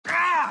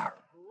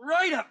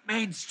right up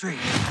Main Street.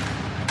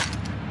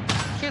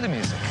 Cue the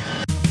music.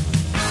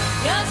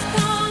 Just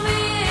call me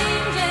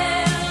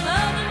angel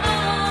of the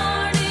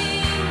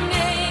morning,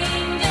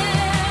 angel.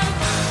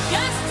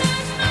 Just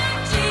touch my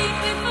cheek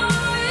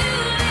before you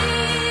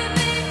leave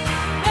me,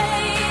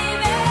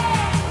 baby.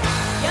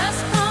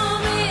 Just call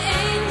me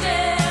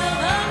angel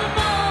of the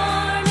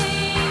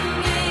morning,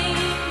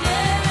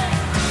 angel.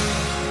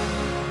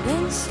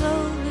 Then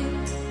slowly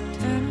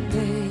turn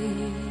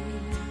away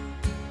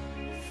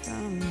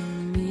from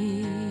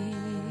me.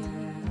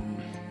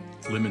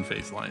 Lemon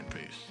face, lion face.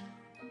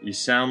 You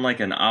sound like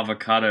an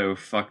avocado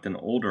fucked an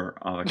older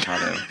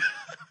avocado.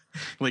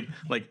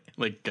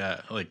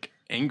 like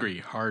angry,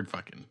 hard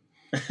fucking.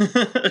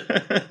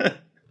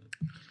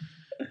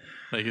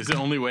 Like it's the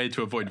only way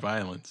to avoid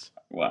violence.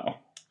 Wow.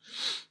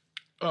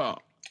 Oh.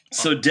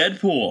 So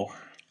Deadpool.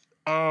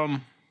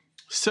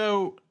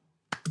 So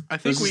I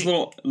think This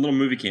little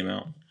movie came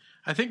out.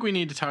 I think we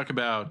need to talk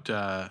about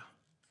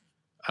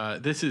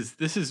this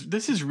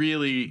is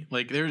really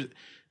like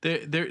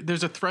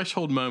there's a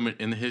threshold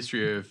moment in the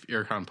history of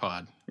Earcon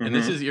Pod. And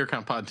this is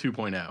Earcon Pod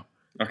 2.0.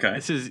 Okay.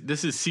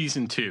 This is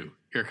season 2,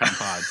 Earcon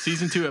Pod.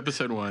 Season 2,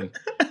 episode 1.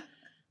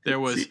 There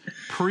was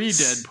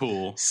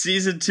pre-Deadpool.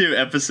 Season 2,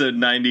 episode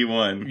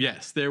 91.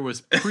 Yes, there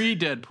was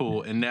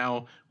pre-Deadpool, and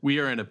now we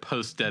are in a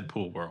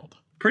post-Deadpool world.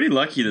 Pretty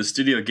lucky the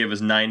studio gave us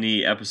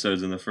 90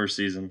 episodes in the first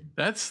season.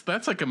 That's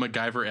like a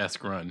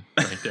MacGyver-esque run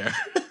right there.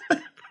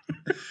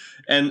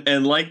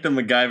 And like the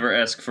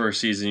MacGyver-esque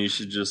first season, you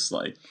should just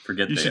like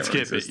forget You they should ever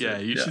skip existed. it. Yeah,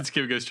 you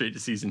should go straight to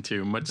season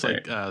 2, much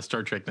like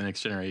Star Trek: The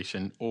Next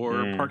Generation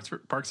or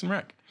Parks and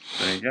Rec.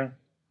 There you go.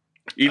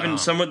 Even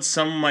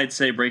some might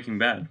say Breaking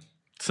Bad.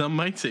 Some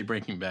might say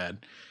Breaking Bad,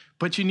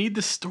 but you need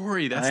the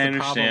story. That's the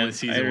problem with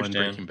season 1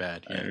 Breaking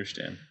Bad. Yeah. I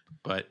understand.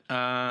 But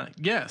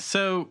yeah,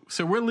 so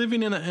we're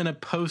living in a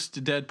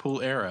post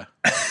Deadpool era.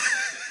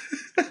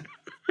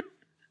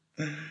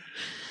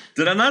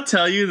 Did I not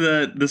tell you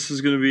that this was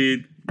going to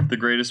be the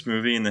greatest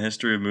movie in the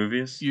history of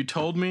movies? You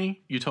told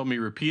me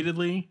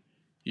repeatedly,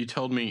 you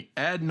told me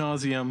ad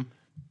nauseum,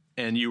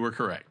 and you were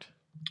correct.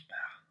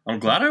 I'm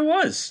glad I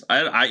was.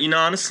 I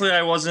honestly,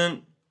 I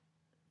wasn't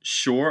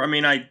sure. I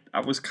mean, I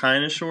was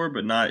kind of sure,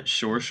 but not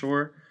sure.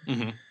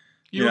 Mm-hmm.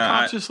 You were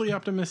cautiously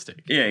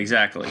optimistic. Yeah,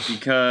 exactly.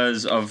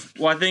 Because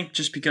I think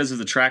just because of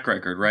the track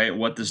record, right?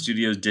 What the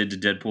studios did to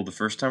Deadpool the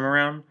first time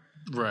around.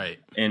 Right.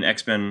 In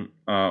X-Men,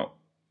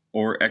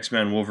 or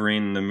X-Men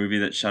Wolverine, the movie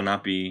that shall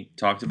not be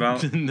talked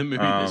about. The movie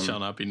that shall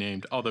not be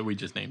named, although we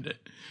just named it.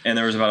 And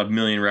there was about 1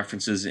 million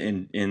references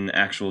in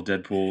actual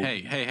Deadpool.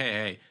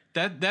 Hey.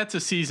 That's a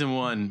season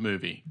 1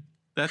 movie.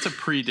 That's a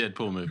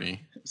pre-Deadpool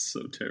movie. It's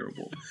so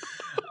terrible.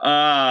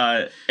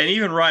 And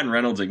even Ryan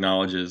Reynolds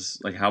acknowledges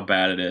like how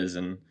bad it is,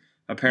 and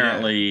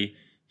apparently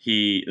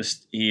he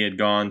had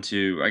gone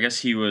to, I guess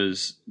he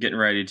was getting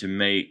ready to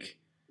make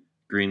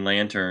Green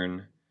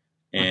Lantern,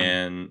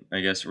 and I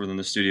guess within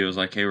the studio was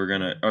like, hey, he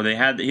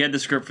had the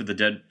script for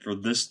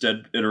this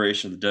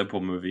iteration of the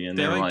Deadpool movie, and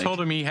they were like told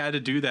him he had to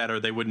do that or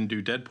they wouldn't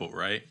do Deadpool,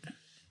 right?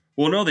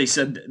 Well, no, they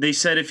said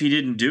if he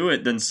didn't do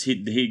it, then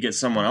he'd get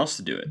someone else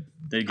to do it.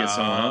 They'd get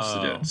someone else to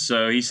do it.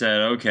 So he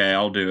said, okay,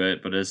 I'll do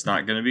it, but it's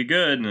not going to be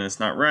good and it's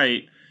not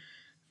right.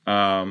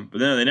 But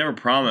then they never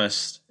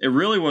promised. It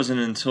really wasn't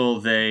until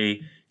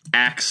they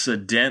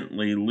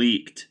accidentally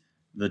leaked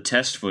the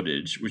test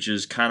footage, which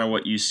is kind of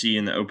what you see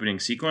in the opening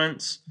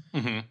sequence.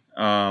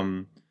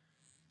 Mm-hmm.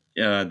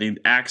 They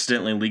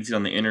accidentally leaked it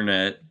on the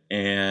internet.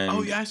 And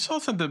oh, yeah, I saw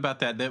something about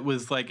that. That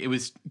was like, it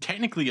was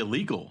technically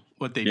illegal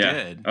what they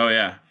did. Oh,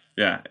 yeah.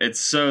 Yeah, it's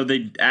so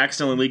they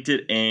accidentally leaked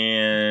it,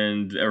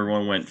 and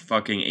everyone went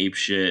fucking ape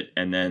shit,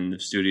 and then the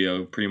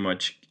studio pretty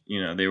much,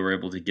 they were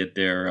able to get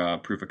their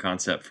proof of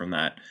concept from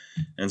that,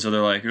 and so they're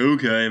like,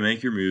 okay,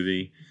 make your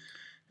movie,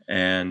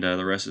 and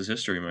the rest is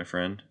history, my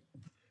friend.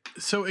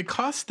 So it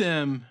cost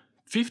them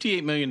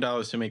 $58 million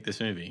to make this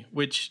movie,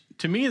 which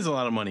to me is a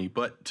lot of money,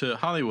 but to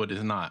Hollywood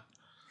is not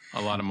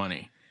a lot of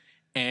money.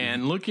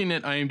 And looking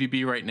at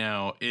IMDb right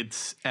now,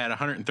 it's at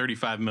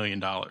 $135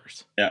 million.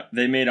 Yeah,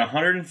 they made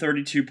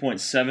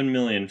 $132.7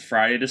 million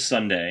Friday to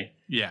Sunday.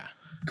 Yeah.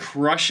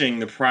 Crushing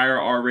the prior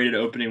R-rated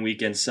opening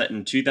weekend set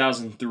in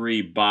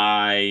 2003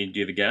 by,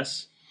 do you have a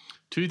guess?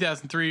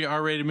 2003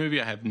 R-rated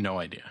movie? I have no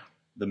idea.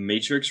 The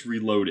Matrix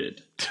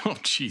Reloaded. Oh,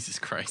 Jesus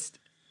Christ.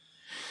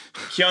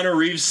 Keanu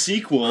Reeves'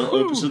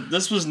 sequel. So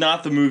this was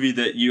not the movie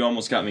that you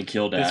almost got me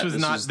killed at. This was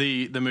not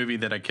the movie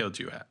that I killed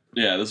you at.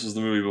 Yeah, this was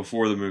the movie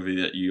before the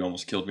movie that you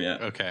almost killed me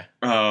at. Okay.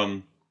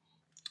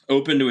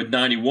 Opened to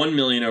 $91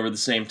 million over the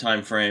same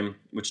time frame,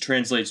 which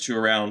translates to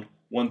around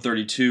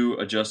 132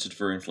 adjusted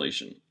for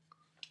inflation.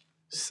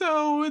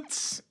 So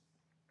it's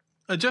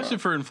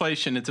adjusted for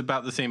inflation. It's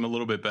about the same, a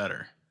little bit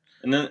better.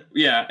 And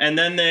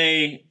then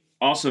they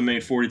also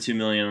made $42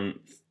 million.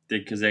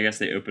 Because I guess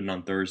they opened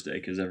on Thursday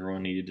because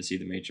everyone needed to see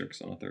The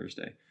Matrix on a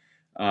Thursday.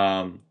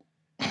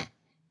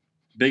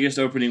 Biggest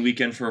opening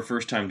weekend for a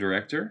first-time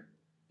director.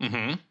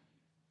 Mm-hmm.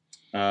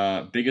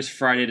 Biggest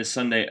Friday to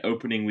Sunday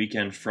opening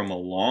weekend from a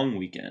long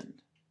weekend.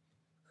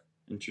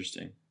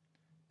 Interesting.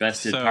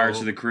 bested So- Pirates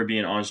of the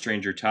Caribbean on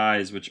Stranger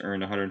Tides, which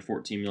earned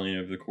 $114 million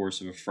over the course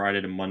of a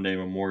Friday to Monday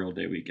Memorial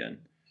Day weekend.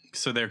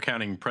 So they're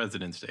counting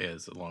President's Day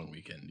as a long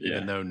weekend, even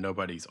Yeah. though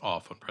nobody's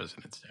off on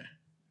President's Day.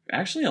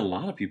 Actually, a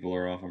lot of people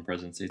are off on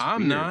President's Day. It's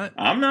I'm weird. not.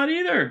 I'm not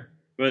either,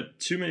 but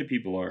too many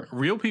people are.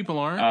 Real people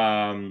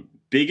aren't.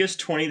 Biggest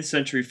 20th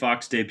Century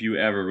Fox debut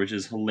ever, which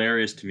is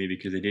hilarious to me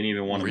because they didn't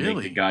even want to make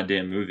Really? the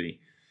goddamn movie.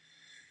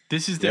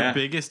 This is their yeah.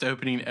 biggest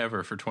opening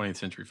ever for 20th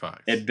Century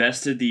Fox. It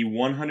bested the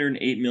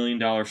 $108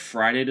 million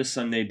Friday to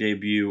Sunday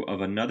debut of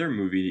another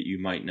movie that you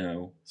might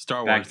know.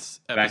 Star back- Wars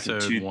back in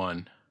Episode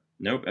 1.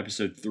 Nope,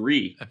 episode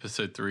 3.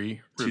 Episode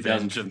 3, 2000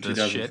 Revenge of the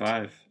Shit.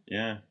 2005.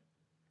 Yeah.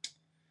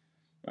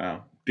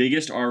 Wow.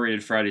 Biggest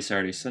R-rated Friday,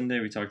 Saturday, Sunday.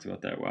 We talked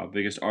about that. Wow.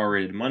 Biggest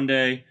R-rated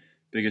Monday.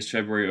 Biggest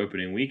February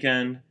opening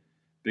weekend.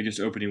 Biggest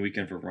opening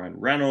weekend for Ryan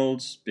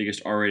Reynolds.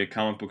 Biggest R-rated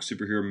comic book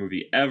superhero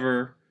movie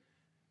ever.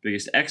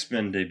 Biggest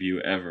X-Men debut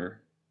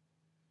ever.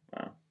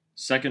 Wow.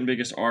 Second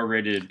biggest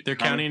R-rated. They're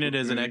comic counting it book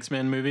as an movie.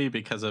 X-Men movie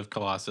because of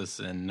Colossus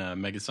and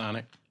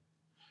Megasonic.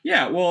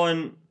 Yeah, well,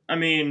 and I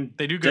mean,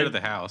 They do go to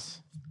the house.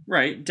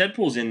 right.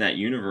 Deadpool's in that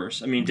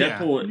universe. I mean, Yeah,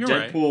 Deadpool. you're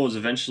right. Deadpool is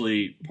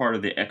eventually part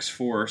of the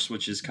X-Force,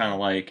 which is kind of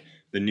like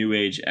the New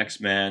Age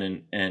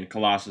X-Men, and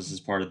Colossus is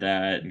part of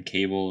that, and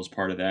Cable is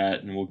part of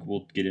that, and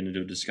we'll get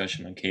into a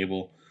discussion on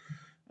Cable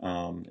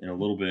in a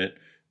little bit.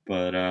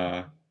 But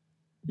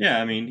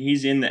yeah, I mean,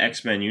 he's in the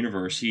X-Men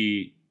universe.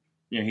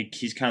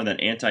 He's kind of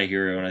that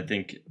anti-hero, and I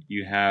think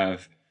you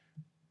have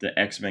the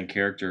X-Men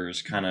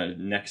characters kind of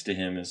next to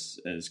him as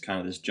kind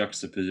of this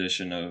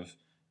juxtaposition of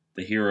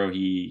the hero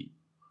he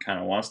kind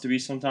of wants to be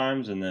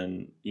sometimes, and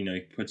then he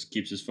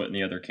keeps his foot in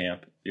the other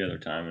camp the other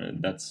time,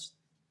 and that's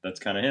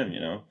kind of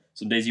him.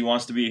 Some days he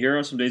wants to be a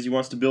hero, some days he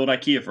wants to build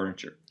IKEA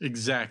furniture.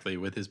 Exactly,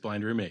 with his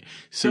blind roommate.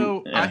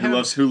 So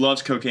who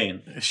loves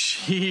cocaine.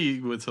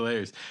 She was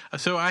hilarious.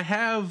 So I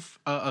have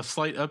a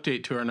slight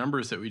update to our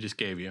numbers that we just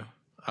gave you.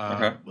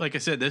 Okay. Like I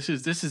said, this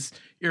is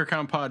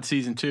Earcom Pod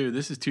Season 2.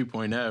 This is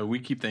 2.0. We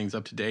keep things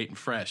up to date and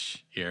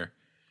fresh here.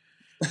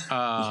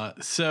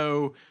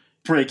 So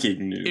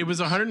Breaking news. it was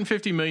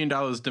 $150 million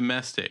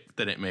domestic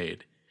that it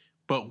made.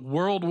 But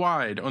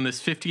worldwide, on this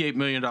 $58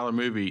 million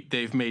movie,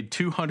 they've made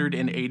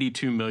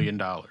 $282 million.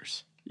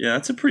 Yeah,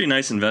 that's a pretty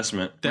nice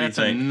investment. What do you That's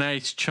a think?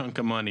 nice chunk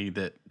of money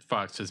that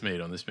Fox has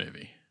made on this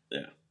movie.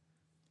 Yeah.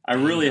 I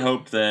really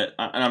hope that,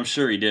 and I'm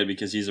sure he did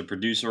because he's a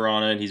producer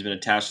on it. He's been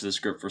attached to the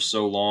script for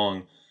so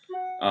long.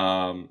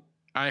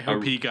 I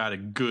hope he got a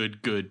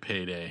good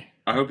payday.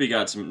 I hope he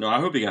got I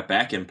hope he got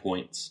back-end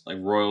points, like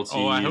royalties.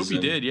 Oh, I hope he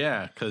and- did,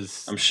 yeah,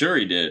 because I'm sure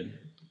he did.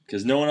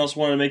 Because no one else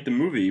wanted to make the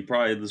movie. He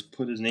probably just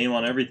put his name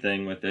on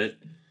everything with it.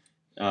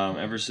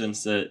 Ever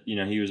since that,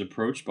 he was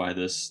approached by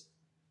this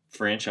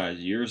franchise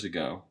years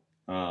ago.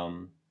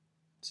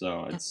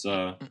 So it's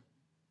so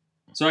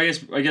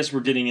I guess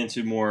we're getting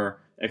into more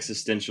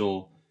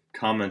existential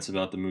comments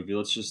about the movie.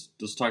 Let's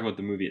talk about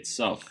the movie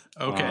itself.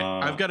 okay,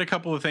 I've got a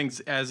couple of things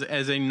as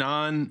a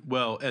new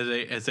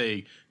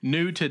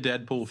to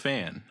Deadpool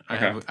fan.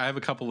 Okay. I have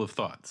a couple of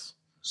thoughts.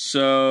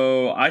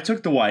 So I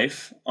took the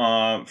wife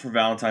for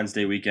Valentine's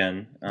Day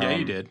weekend. Yeah,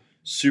 you did.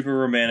 Super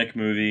romantic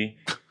movie.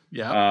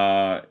 Yeah.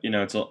 I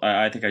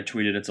think I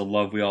tweeted it's a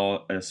love we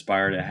all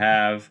aspire to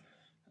have.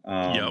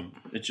 Yep.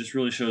 It just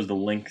really shows the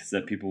lengths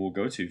that people will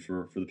go to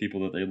for the people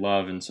that they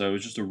love, and so it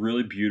was just a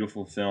really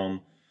beautiful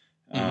film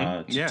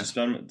to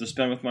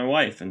spend with my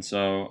wife, and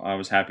so I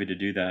was happy to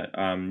do that.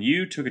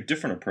 You took a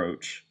different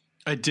approach,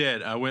 I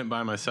did. I went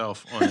by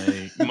myself on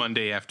a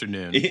Monday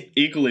afternoon.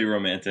 equally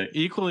romantic.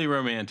 Equally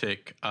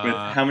romantic. With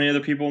how many other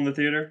people in the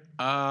theater?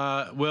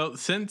 Well,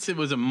 since it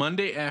was a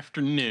Monday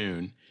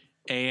afternoon,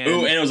 and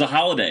it was a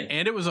holiday.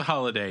 and it was a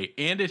holiday,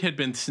 and it had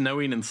been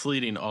snowing and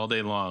sleeting all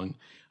day long,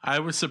 I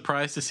was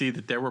surprised to see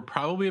that there were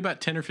probably about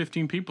 10 or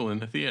 15 people in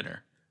the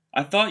theater.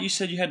 I thought you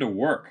said you had to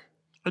work.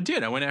 I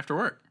did. I went after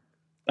work.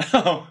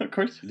 Oh, of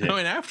course you did. I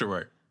went after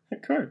work.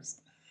 Of course.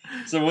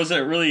 So was it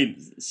really?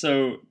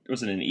 So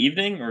was it an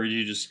evening, or did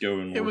you just go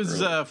and work? It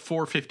was early?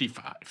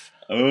 4:55.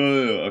 Oh,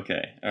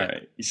 okay, all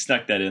right. You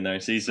snuck that in there.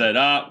 So you said,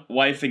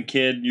 wife and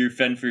kid, you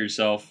fend for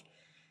yourself.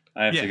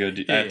 I have to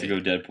go. I have to go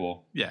Deadpool.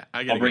 Yeah,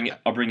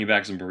 I'll bring you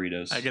back some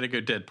burritos. I gotta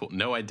go Deadpool.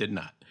 No, I did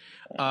not.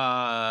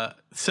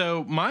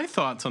 So my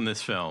thoughts on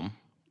this film.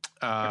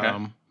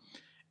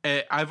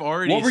 I've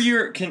already. What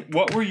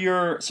were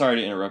your? Sorry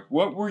to interrupt.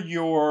 What were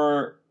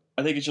your?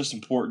 I think it's just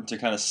important to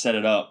kind of set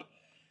it up.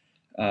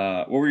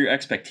 What were your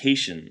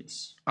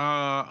expectations?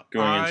 Going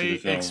into the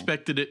film? I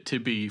expected it to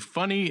be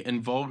funny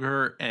and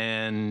vulgar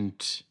and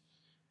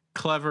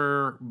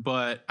clever,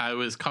 but I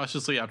was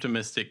cautiously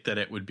optimistic that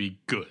it would be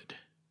good.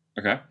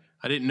 Okay.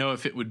 I didn't know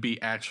if it would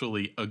be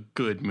actually a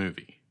good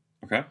movie.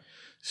 Okay.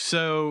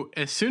 So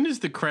as soon as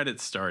the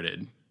credits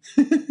started,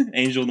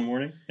 Angel in the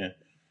Morning?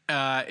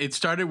 Yeah. it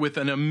started with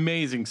an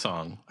amazing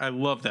song. I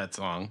love that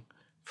song,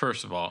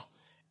 first of all.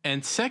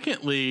 And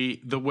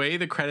secondly, the way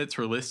the credits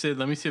were listed,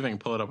 let me see if I can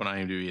pull it up on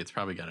IMDb. It's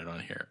probably got it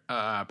on here.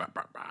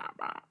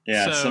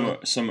 Yeah, So-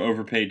 some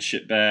overpaid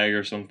shitbag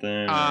or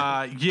something.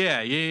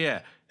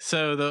 Yeah.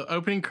 So the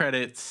opening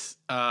credits,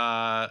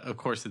 of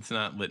course, it's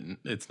not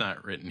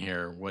written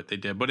here what they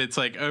did, but it's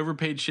like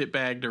overpaid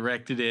shitbag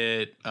directed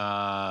it,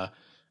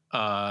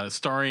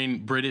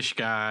 starring British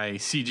guy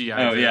CGI.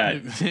 Oh, yeah.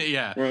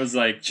 Yeah. Where it was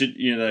like,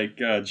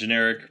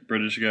 generic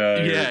British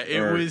guy. Yeah, it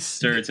or was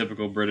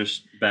stereotypical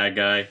British bad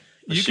guy.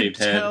 With You could shaved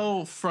head.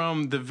 tell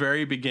from the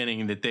very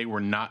beginning that they were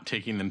not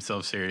taking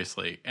themselves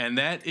seriously, and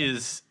that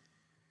is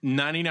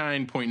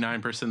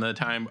 99.9% of the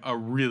time a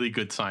really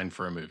good sign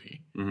for a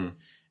movie. Mm-hmm.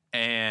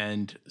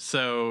 And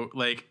so,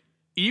 like,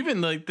 even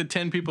like the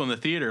 10 people in the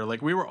theater,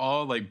 like, we were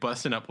all like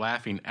busting up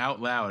laughing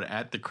out loud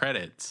at the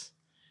credits.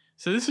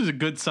 So this is a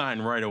good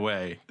sign right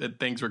away that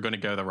things were going to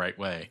go the right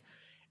way.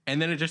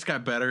 And then it just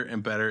got better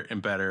and better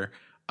and better.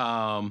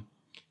 All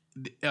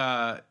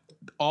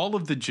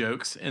of the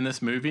jokes in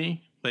this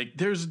movie, like,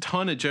 there's a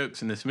ton of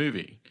jokes in this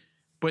movie,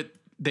 but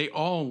they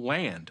all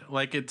land.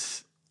 Like,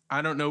 it's,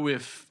 I don't know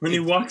if When he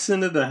walks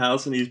into the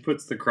house and he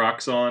puts the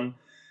Crocs on,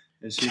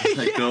 and she's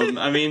like building.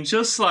 I mean,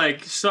 just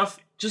like stuff,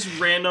 just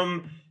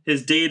random.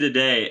 His day to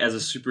day as a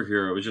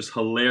superhero was just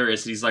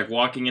hilarious. He's like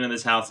walking into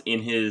this house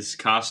in his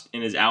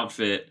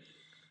outfit,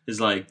 his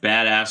like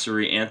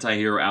badassery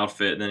anti-hero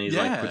outfit. And then he's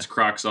like puts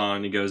Crocs on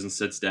and he goes and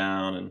sits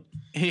down and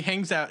he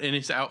hangs out in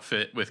his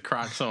outfit with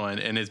Crocs on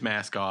and his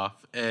mask off.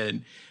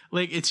 And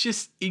like, it's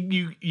just,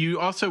 you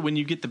also, when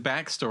you get the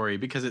backstory,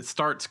 because it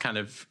starts kind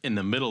of in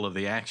the middle of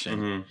the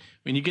action,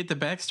 when you get the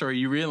backstory,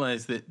 you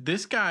realize that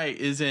this guy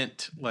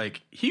isn't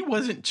like, he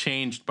wasn't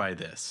changed by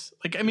this.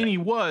 Like, I mean, he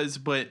was,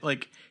 but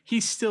like,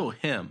 he's still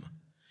him.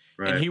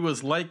 Right. And he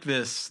was like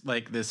this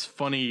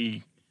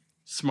funny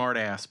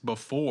smartass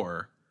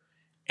before,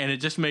 and it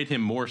just made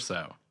him more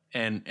so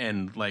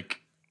and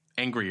like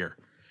angrier.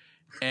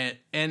 And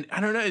I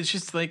don't know, it's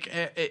just like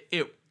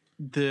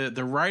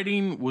the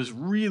writing was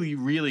really,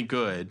 really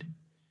good,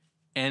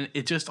 and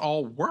it just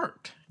all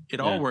worked. It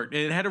all worked.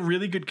 It had a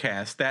really good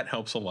cast. That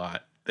helps a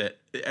lot. That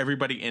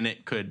everybody in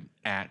it could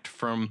act,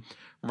 from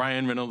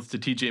Ryan Reynolds to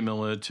T.J.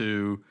 Miller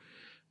to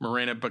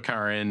Morena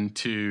Baccarin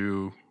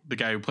to the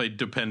guy who played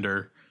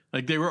Depender.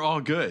 Like, they were all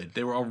good.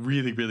 They were all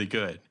really, really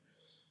good.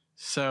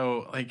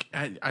 So, like,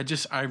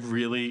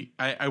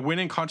 I went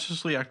in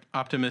cautiously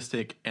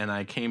optimistic, and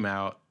I came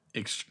out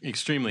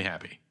extremely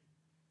happy.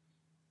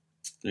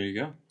 There you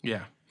go.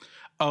 Yeah.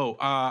 Oh,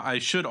 I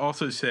should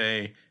also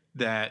say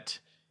that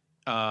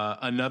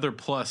another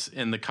plus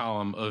in the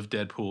column of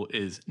Deadpool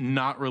is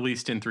not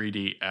released in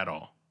 3D at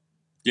all.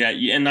 Yeah,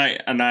 and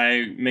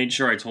I made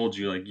sure I told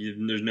you, like,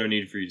 there's no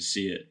need for you to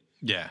see it.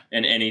 Yeah.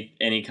 And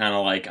any kind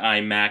of like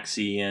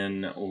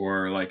IMAXian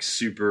or like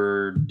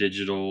super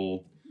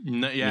digital,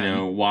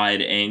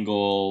 wide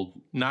angle.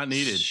 Not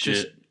needed. Shit.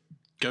 Just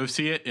go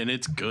see it, and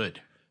it's good.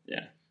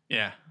 Yeah.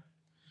 Yeah.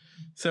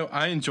 So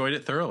I enjoyed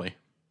it thoroughly.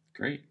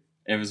 Great.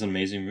 It was an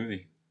amazing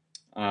movie.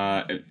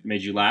 It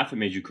made you laugh. It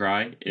made you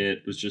cry.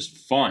 It was just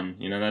fun.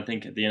 And I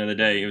think at the end of the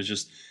day, it was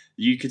just,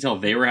 you could tell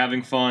they were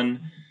having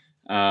fun.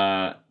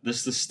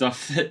 This the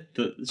stuff that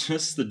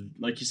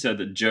like you said,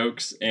 the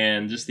jokes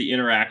and just the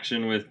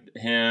interaction with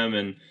him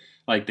and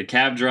like the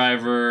cab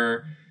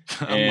driver.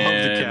 I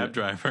love the cab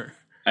driver.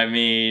 I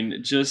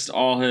mean, just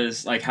all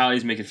his, like, how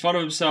he's making fun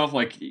of himself,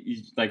 like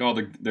all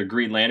the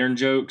Green Lantern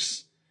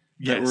jokes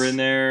that were in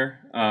there.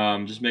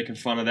 Just making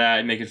fun of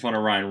that, making fun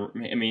of Ryan.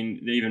 I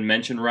mean, they even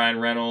mentioned Ryan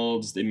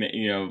Reynolds.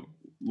 They,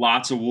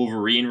 lots of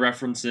Wolverine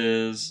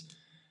references.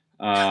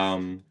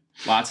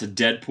 Lots of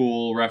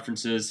Deadpool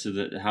references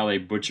to how they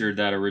butchered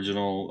that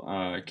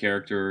original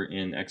character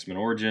in X-Men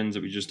Origins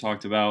that we just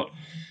talked about.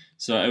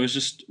 So it was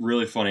just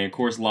really funny. Of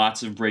course,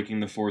 lots of breaking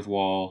the fourth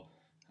wall.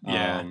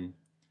 Yeah.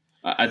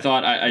 I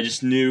thought I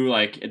just knew,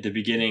 like, at the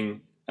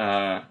beginning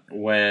when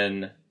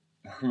one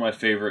of my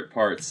favorite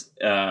parts,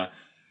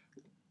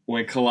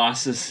 when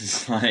Colossus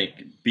is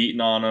like beating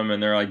on him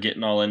and they're like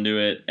getting all into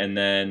it, and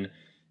then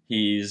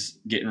he's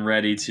getting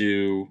ready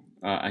to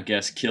I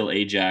guess kill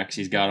Ajax.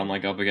 He's got him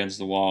like up against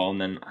the wall, and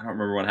then I don't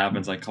remember what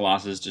happens. Like,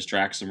 Colossus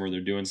distracts him or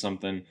they're doing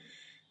something,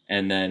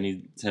 and then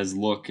he says,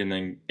 "Look," and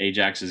then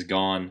Ajax is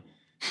gone,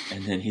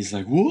 and then he's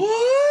like,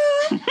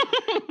 "What?"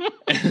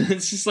 And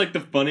it's just like the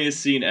funniest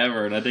scene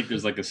ever, and I think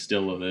there's like a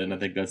still of it, and I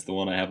think that's the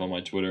one I have on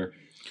my Twitter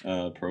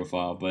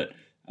profile. But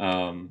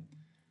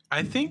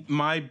I think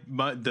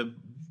the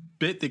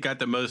bit that got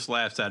the most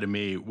laughs out of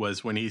me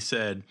was when he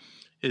said,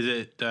 is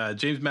it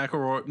James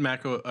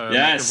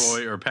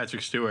McAvoy or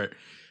Patrick Stewart?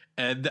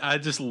 And I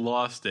just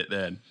lost it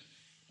then.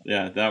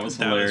 Yeah, that was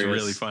hilarious. That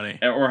was really funny.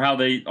 Or how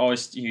they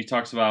always, he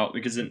talks about,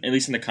 because at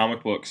least in the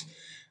comic books,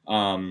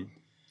 the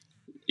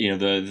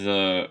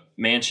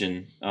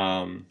mansion,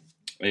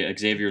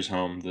 Xavier's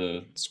home,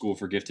 the school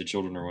for gifted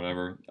children or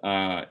whatever,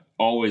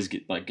 always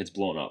gets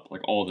blown up,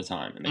 like, all the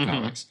time in the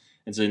comics.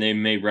 And so they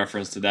made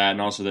reference to that,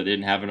 and also that they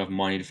didn't have enough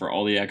money for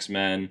all the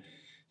X-Men.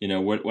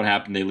 What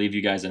happened? They leave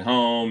you guys at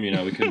home.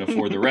 We couldn't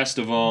afford the rest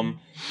of them.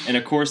 And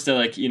of course, they're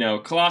like,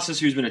 Colossus,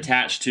 who is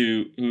attached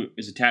to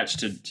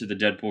the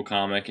Deadpool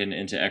comic and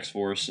into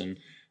X-Force and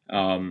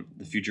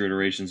the future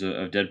iterations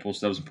of Deadpool.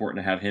 So that was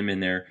important to have him in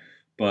there.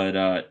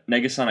 But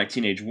Negasonic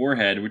Teenage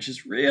Warhead, which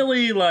is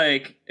really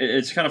like,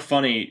 it's kind of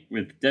funny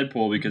with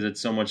Deadpool because it's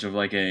so much of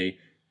like a,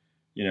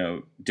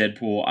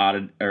 Deadpool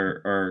odd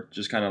or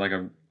just kind of like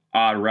a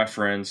odd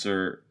reference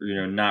or,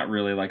 not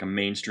really like a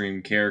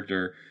mainstream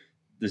character.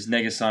 This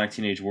Negasonic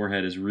Teenage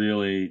Warhead is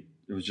really,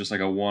 it was just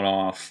like a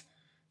one-off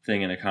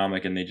thing in a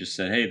comic, and they just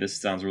said, hey,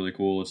 this sounds really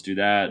cool, let's do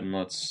that, and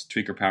let's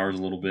tweak her powers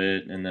a little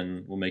bit, and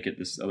then we'll make it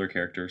this other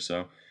character.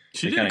 So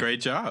she did a great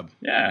job.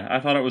 Yeah, I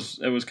thought it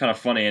was kind of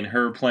funny, and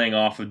her playing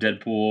off of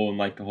Deadpool and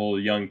like the whole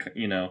young,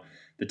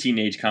 the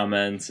teenage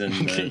comments and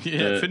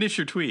finish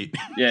your tweet.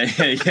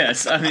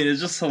 Yes. I mean, it's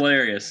just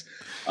hilarious.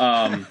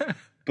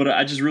 But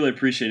I just really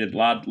appreciated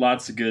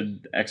lots of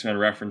good X-Men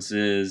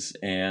references,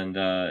 and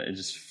it's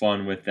just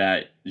fun with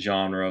that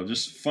genre.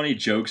 Just funny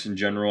jokes in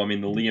general. I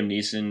mean, the Liam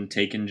Neeson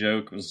Taken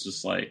joke was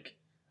just like,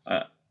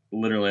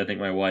 literally, I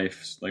think my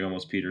wife like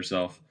almost peed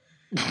herself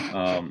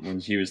when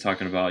he was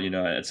talking about,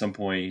 at some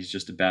point he's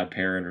just a bad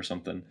parent or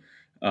something.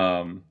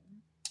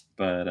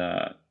 But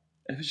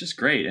it was just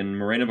great. And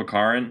Morena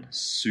Baccarin,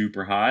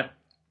 super hot.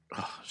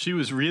 Oh, she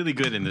was really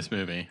good in this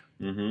movie.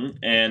 Mm-hmm.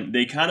 And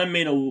they kind of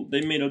made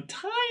a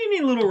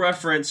tiny little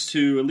reference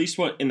to, at least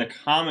what in the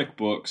comic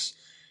books,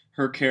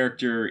 her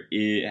character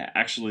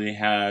actually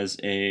has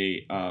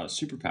a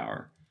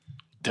superpower.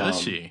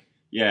 Does she?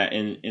 Yeah.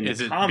 In is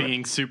the it comic,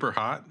 being super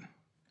hot?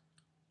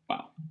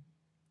 Wow.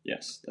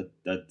 Yes,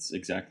 that's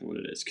exactly what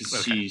it is. Because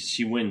Okay.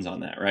 she wins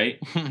on that, right?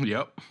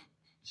 Yep.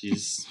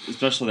 She's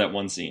especially that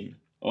one scene.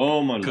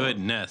 Oh my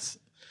Goodness.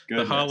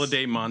 Goodness. The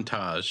holiday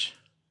montage.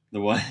 The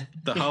what?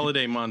 The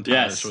holiday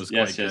montage was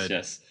quite good.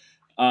 Yes.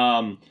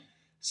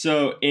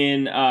 So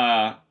in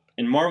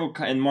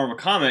Marvel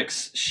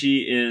Comics,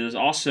 she is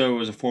also,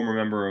 as a former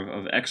member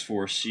of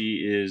X-Force,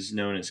 she is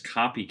known as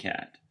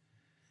Copycat.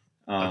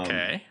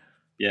 Okay.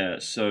 Yeah,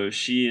 so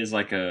she is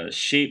like a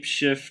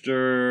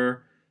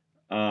shapeshifter.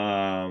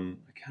 I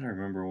can't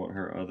remember what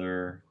her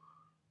other.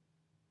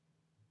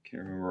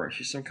 Can't remember.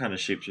 She's some kind of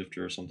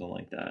shapeshifter or something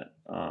like that.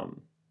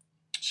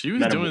 She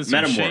was doing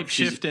some metamorph. shape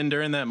shifting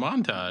during that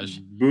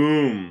montage.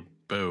 Boom.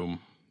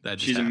 That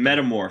just She's happened. a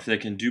metamorph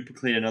that can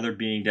duplicate another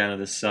being down to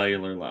the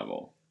cellular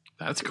level.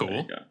 That's There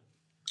cool. you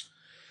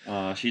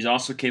go. She's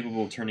also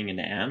capable of turning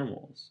into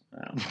animals.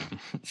 Wow.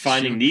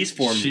 Finding these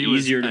forms She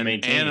was easier to an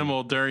maintain.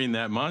 animal during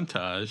that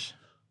montage.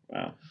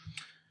 Wow.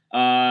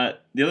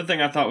 The other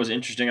thing I thought was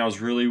interesting, I was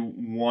really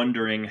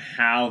wondering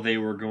how they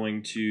were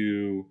going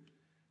to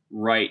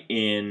write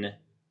in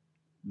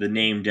the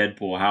name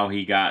Deadpool, how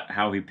he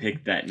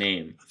picked that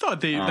name. I thought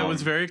that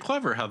was very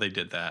clever how they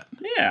did that.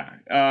 Yeah,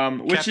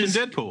 which Captain is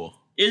Deadpool.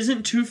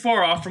 isn't too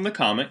far off from the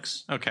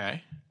comics.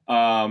 Okay.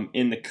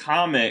 In the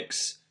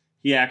comics,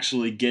 he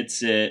actually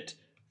gets it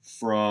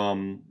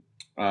from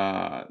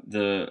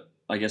the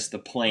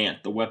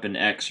plant, the Weapon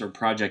X or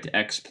Project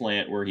X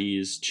plant where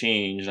he's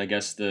changed. I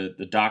guess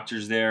the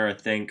doctors there, I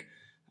think,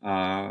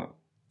 I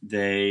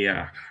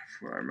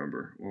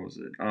remember, what was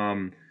it?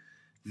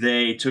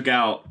 They took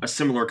out a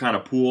similar kind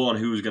of pool on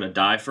who was going to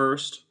die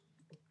first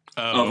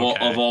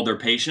of all their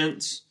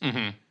patients.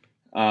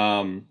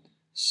 Mm-hmm.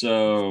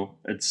 So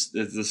it's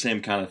the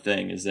same kind of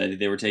thing, is that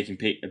they were taking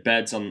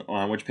bets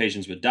on which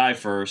patients would die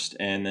first,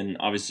 and then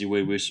obviously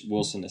Wade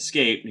Wilson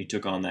escaped, and he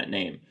took on that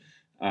name.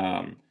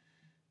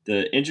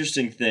 The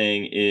interesting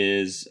thing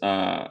is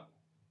the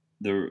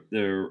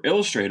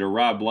illustrator,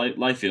 Rob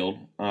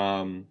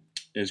Liefeld,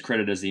 is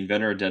credited as the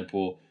inventor of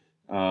Deadpool,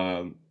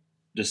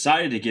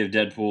 decided to give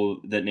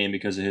Deadpool that name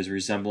because of his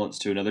resemblance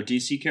to another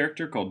DC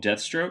character called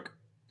Deathstroke,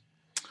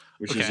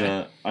 which is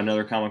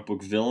another comic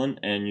book villain,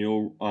 and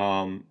you'll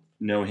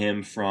know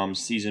him from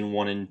season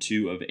 1 and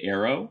 2 of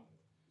Arrow.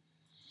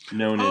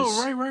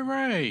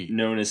 Right.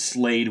 Known as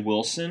Slade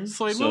Wilson.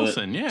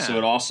 Wilson, yeah. So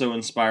it also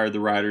inspired the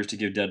writers to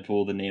give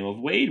Deadpool the name of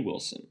Wade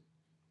Wilson.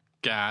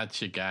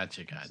 Gotcha.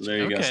 So there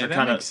you go. So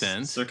that makes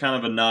sense. So kind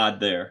of a nod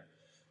there.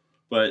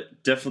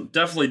 But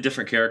definitely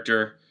different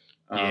character.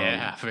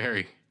 Yeah,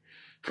 very.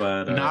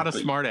 But not a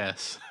smart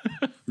ass.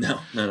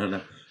 No.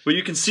 But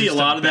you can see Just a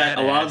lot of that.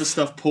 A lot of badass. the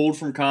stuff pulled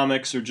from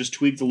comics or just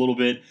tweaked a little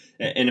bit.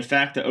 And in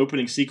fact, the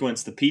opening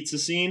sequence, the pizza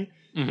scene,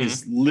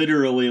 is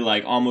literally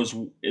like almost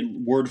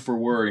word for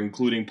word,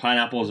 including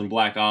pineapples and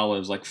black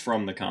olives, like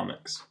from the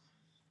comics.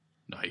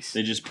 Nice.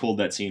 They just pulled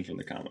that scene from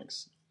the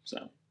comics. So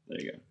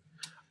there you go.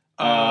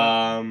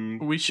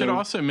 We should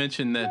also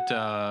mention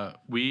that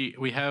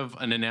we have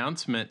an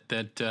announcement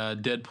that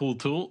Deadpool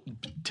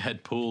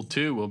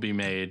 2 will be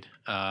made,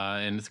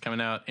 and it's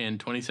coming out in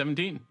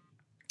 2017.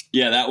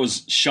 Yeah, that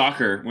was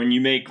shocker. When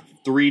you make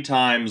 3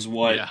 times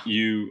what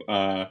you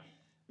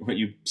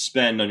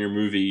spend on your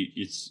movie,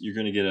 you're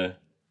going to get a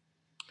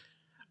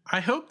I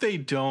hope they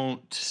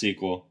don't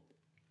sequel.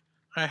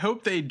 I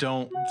hope they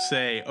don't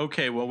say,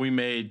 okay, well, we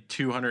made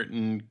 200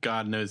 and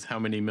God knows how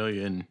many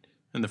million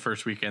in the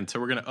first weekend,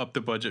 so we're going to up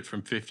the budget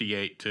from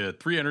 58 to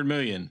 300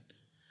 million.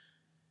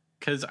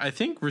 Because I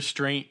think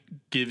Restraint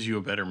gives you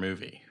a better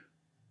movie.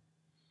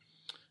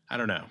 I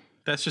don't know.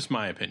 That's just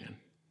my opinion.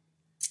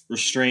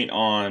 Restraint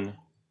on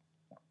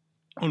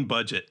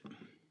Budget.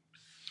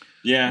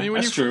 Yeah, I mean,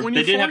 when that's you're- true. when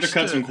They you're did have to forced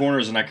cut to- some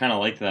corners, and I kind of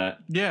like that.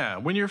 Yeah,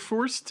 when you're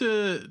forced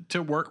to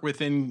work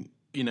within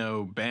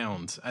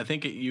bounds, I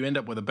think you end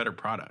up with a better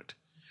product.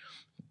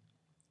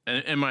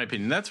 In my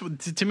opinion,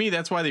 to me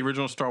that's why the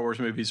original Star Wars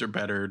movies are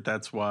better.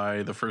 That's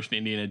why the first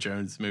Indiana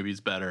Jones movie is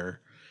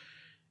better.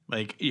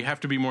 Like, you have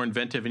to be more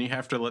inventive, and you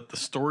have to let the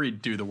story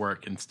do the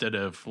work instead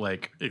of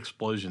like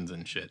explosions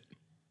and shit.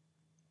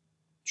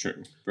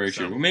 True, very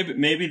So- true. Well,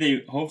 maybe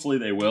they. Hopefully,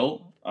 they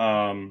will.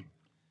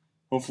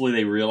 Hopefully,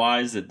 they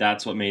realize that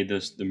that's what made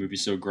the movie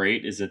so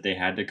great. Is that they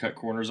had to cut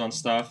corners on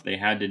stuff. They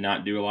had to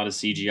not do a lot of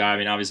CGI. I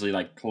mean, obviously,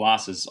 like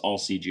Colossus, all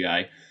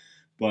CGI,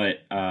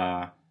 but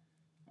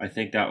I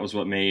think that was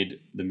what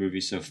made the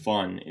movie so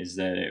fun. Is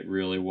that it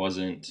really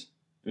wasn't.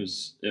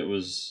 It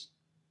was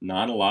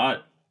not a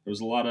lot. There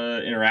was a lot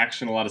of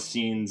interaction, a lot of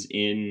scenes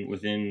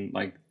within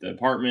like the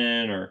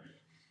apartment or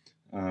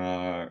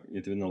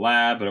in the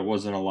lab, but it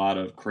wasn't a lot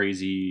of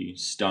crazy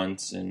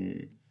stunts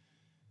and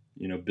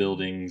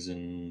buildings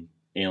and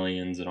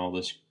aliens and all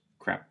this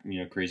crap,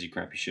 crazy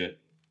crappy shit.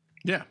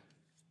 Yeah,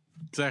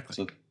 exactly.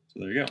 So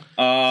there you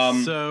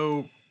go.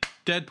 So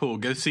Deadpool,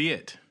 go see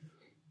it.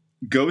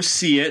 Go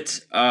see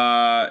it.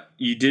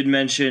 You did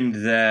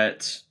mention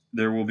that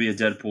there will be a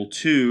Deadpool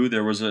 2.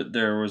 There was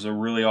a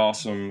really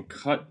awesome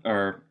cut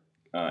or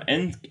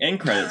end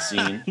credit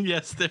scene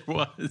Yes, there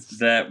was.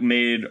 that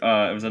made it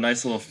was a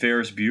nice little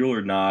Ferris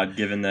Bueller nod,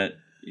 given that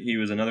he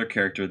was another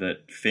character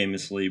that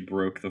famously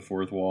broke the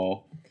fourth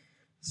wall.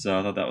 So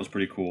I thought that was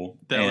pretty cool.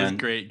 That was And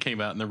great.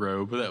 Came out in the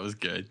robe, but that was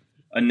good.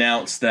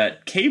 announced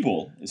that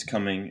Cable is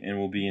coming and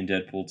will be in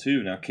Deadpool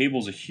 2. Now,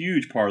 Cable's a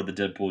huge part of the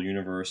Deadpool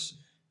universe.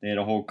 They had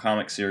a whole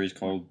comic series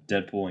called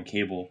Deadpool and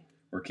Cable,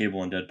 or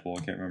Cable and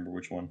Deadpool. I can't remember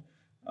which one.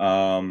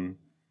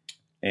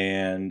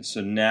 And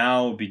so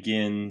now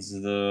begins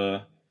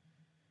the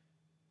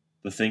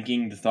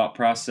thinking, the thought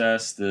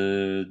process,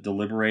 the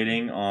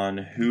deliberating on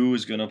who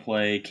is going to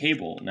play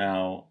Cable.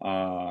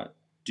 Now,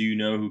 do you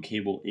know who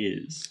Cable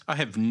is? I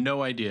have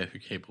no idea who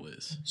Cable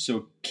is.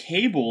 So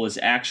Cable is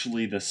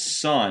actually the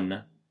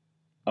son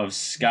of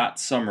Scott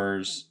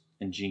Summers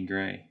and Jean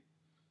Grey.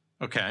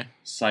 Okay.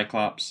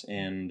 Cyclops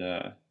and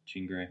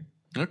Jean Grey.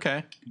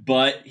 Okay.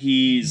 But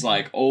he's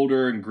like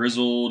older and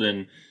grizzled,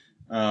 and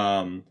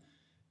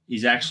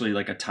he's actually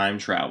like a time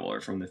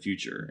traveler from the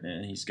future,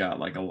 and he's got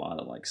like a lot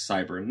of like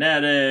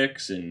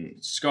cybernetics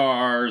and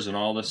scars and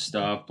all this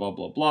stuff, blah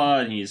blah blah.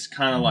 And he's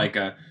kind of like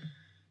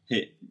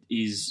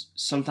he's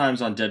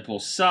sometimes on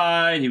Deadpool's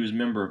side. He was a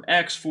member of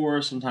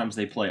X-Force. Sometimes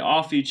they play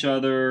off each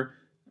other.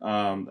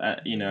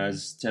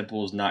 As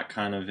Deadpool is not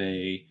kind of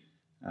a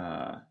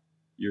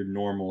your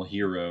normal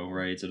hero,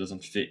 right? So it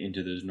doesn't fit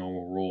into those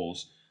normal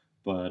roles.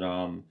 But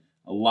a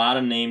lot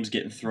of names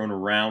getting thrown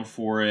around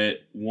for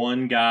it.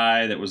 One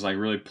guy that was like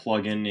really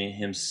plugging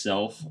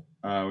himself,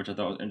 which I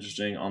thought was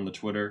interesting on the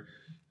Twitter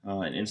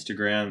and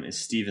Instagram, is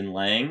Stephen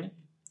Lang.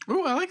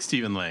 Oh, I like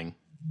Stephen Lang.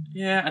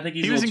 Yeah, I think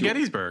he's He a was in little too-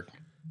 Gettysburg.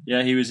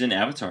 Yeah, he was in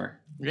Avatar.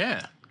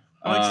 Yeah.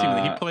 I like Stephen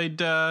Lang. He played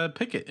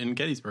Pickett in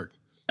Gettysburg.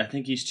 I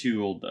think he's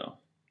too old though.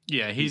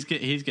 Yeah, he's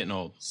getting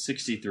old.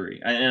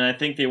 63, and I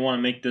think they want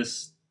to make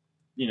this.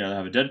 They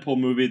have a Deadpool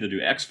movie. They'll do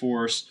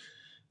X-Force.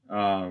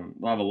 They'll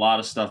have a lot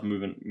of stuff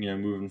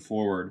moving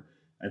forward.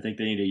 I think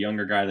they need a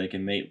younger guy they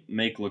can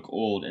make look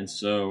old, and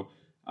so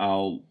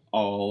I'll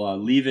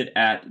leave it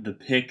at the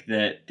pick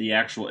that the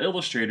actual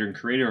illustrator and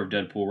creator of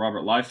Deadpool,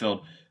 Robert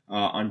Liefeld,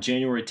 on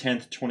January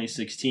 10th,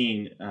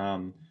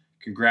 2016,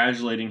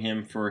 congratulating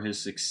him for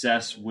his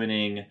success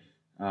winning.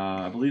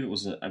 I believe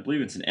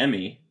it's an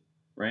Emmy,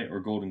 right, or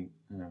Golden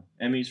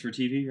Emmys for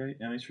TV, right?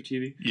 Emmys for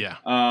TV. Yeah.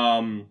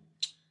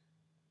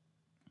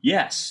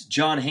 Yes,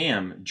 John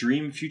Hamm,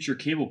 Dream Future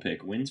Cable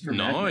pick, wins for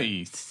Mad Men.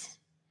 Nice.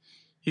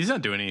 He's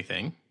not doing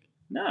anything.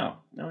 No,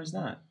 he's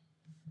not.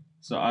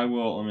 So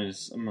I'm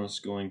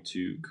just going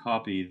to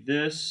copy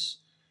this,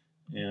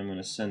 and I'm going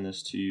to send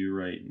this to you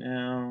right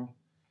now.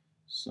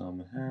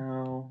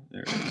 Somehow.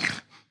 There it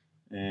is.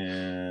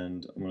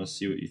 And I'm going to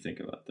see what you think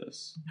about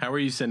this. How are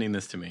you sending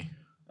this to me?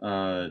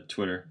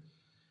 Twitter.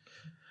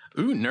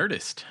 Ooh,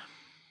 Nerdist.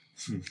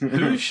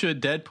 Who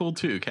should Deadpool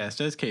 2 cast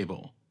as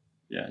Cable?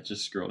 Yeah,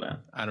 just scroll down.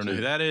 I don't know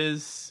who that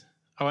is.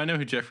 Oh, I know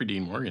who Jeffrey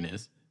Dean Morgan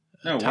is.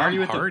 No, Tom why are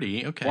you at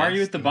Hardy. Okay. Why are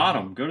you at the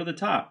bottom? Go to the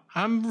top.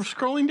 I'm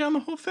scrolling down the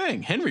whole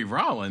thing. Henry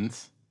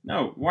Rollins.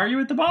 No, why are you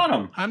at the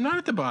bottom? I'm not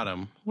at the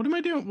bottom. What am I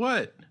doing?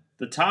 What?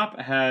 The top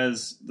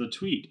has the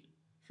tweet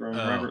from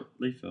Oh. Robert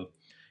Liefeld.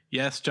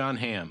 Yes, John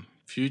Hamm.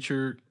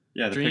 Future.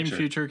 Yeah, the Dream picture.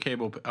 Future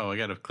Cable. Oh, I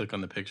got to click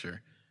on the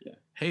picture. Yeah.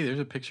 Hey, there's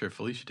a picture of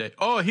Felicia Day.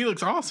 Oh, he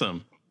looks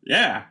awesome.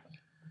 Yeah.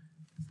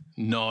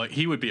 No,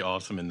 he would be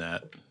awesome in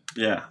that.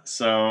 Yeah,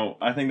 so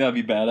I think that would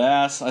be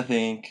badass. I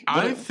think.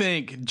 I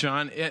think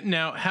John.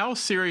 Now, how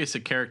serious a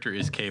character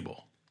is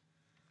Cable?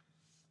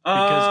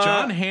 Because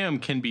John Hamm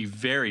can be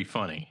very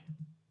funny.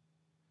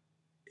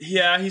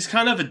 Yeah, he's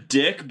kind of a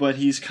dick, but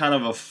he's kind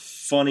of a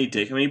funny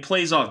dick. I mean, he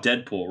plays off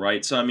Deadpool,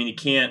 right? So I mean, he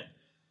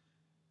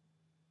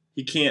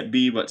can't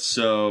be, but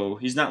so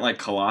he's not like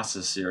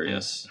Colossus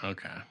serious.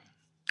 Okay.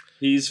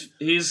 He's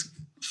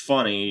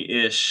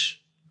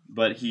funny-ish,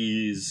 but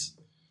he's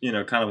kind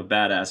of a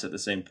badass at the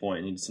same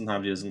point. And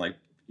sometimes he doesn't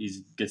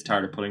he gets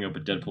tired of putting up a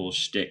Deadpool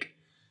shtick,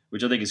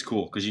 which I think is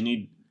cool because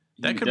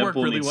that could work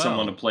really well.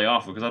 Someone to play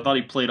off of, because I thought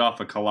he played off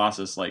of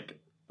Colossus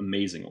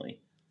amazingly.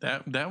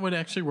 That would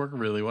actually work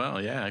really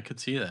well. Yeah, I could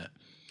see that.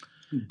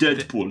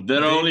 Deadpool.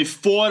 There are only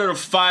 4 or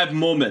 5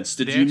 moments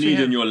that you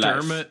need in your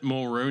life. Dermot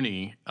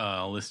Mulroney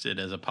listed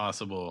as a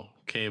possible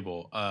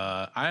Cable.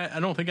 I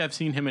don't think I've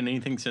seen him in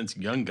anything since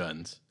Young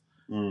Guns.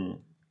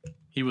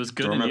 He was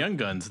good in Young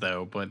Guns,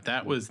 though, but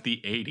that was the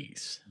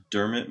 80s.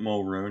 Dermot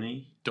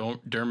Mulroney?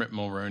 Dermot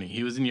Mulroney.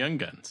 He was in Young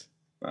Guns.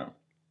 Wow.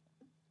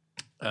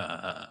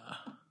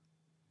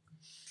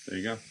 There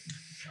you go.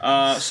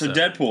 So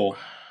Deadpool.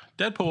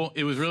 Deadpool,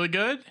 it was really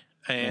good,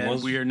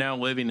 and we are now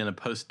living in a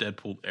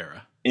post-Deadpool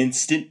era.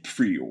 Instant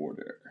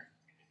pre-order.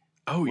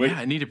 Oh, yeah,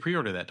 I need to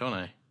pre-order that, don't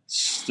I?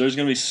 There's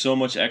going to be so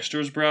much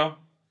extras, bro.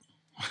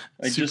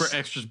 Super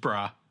extras,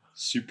 brah.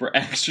 Super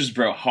extras,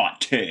 bro. Hot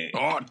take.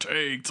 Hot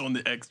takes on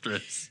the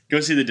extras. Go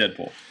see the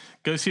Deadpool.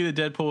 Go see the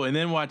Deadpool, and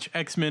then watch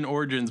X-Men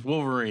Origins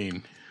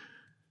Wolverine.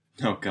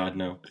 Oh, God,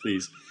 no.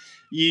 Please.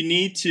 You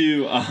need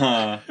to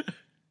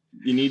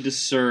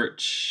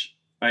search...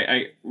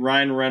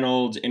 Ryan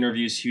Reynolds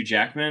interviews Hugh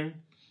Jackman.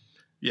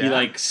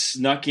 Yeah. He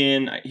snuck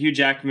in. Hugh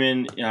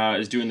Jackman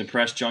is doing the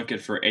press junket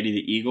for Eddie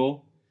the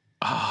Eagle.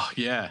 Oh,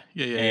 yeah.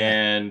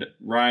 And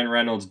Ryan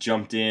Reynolds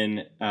jumped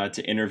in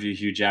to interview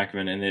Hugh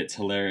Jackman, and it's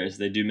hilarious.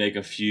 They do make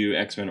a few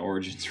X-Men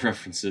Origins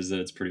references that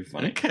it's pretty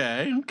funny.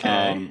 Okay.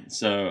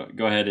 So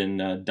go ahead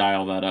and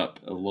dial that up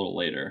a little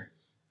later.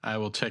 I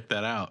will check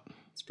that out.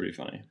 It's pretty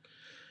funny.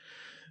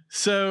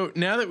 So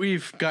now that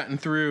we've gotten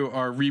through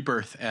our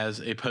rebirth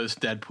as a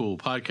post-Deadpool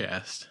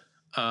podcast,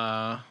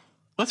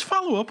 let's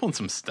follow up on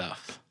some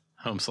stuff,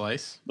 Home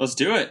Slice. Let's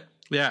do it.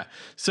 Yeah.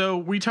 So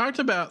we talked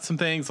about some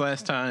things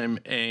last time,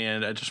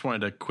 and I just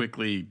wanted to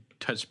quickly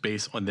touch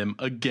base on them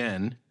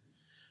again.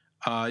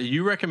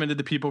 You recommended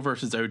The People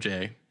vs.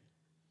 OJ,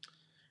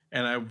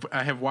 and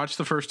I have watched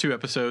the first 2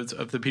 episodes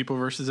of The People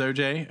vs.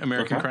 OJ,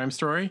 American Crime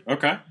Story.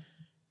 Okay.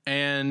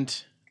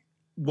 And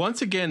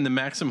once again, the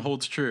maxim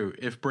holds true.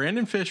 If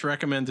Brandon Fish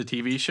recommends a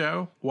TV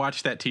show,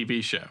 watch that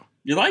TV show.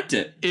 You liked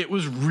it. It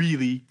was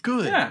really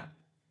good. Yeah.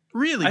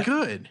 Really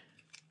good.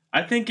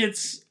 I think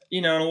it's,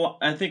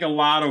 I think a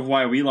lot of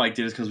why we liked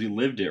it is because we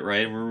lived it,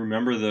 right? We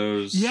remember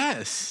those.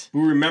 Yes.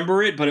 We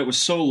remember it, but it was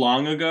so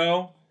long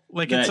ago.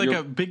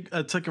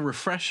 It's like a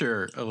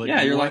refresher of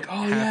you're like,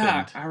 oh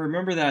happened. yeah, I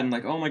remember that, and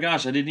oh my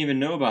gosh, I didn't even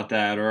know about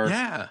that. Or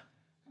yeah.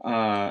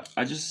 I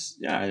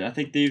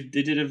think they've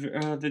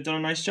done a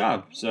nice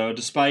job. So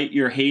despite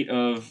your hate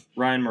of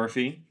Ryan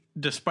Murphy.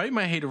 Despite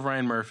my hate of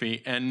Ryan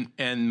Murphy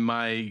and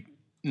my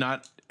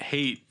not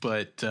hate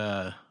but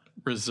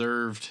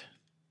reserved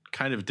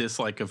kind of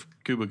dislike of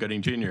Cuba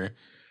Gooding Jr.,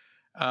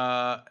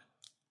 I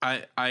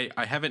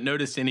haven't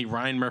noticed any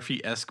Ryan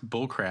Murphy-esque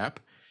bullcrap,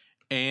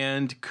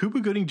 and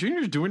Cuba Gooding Jr.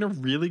 is doing a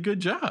really good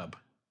job.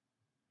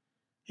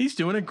 He's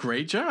doing a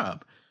great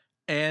job.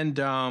 And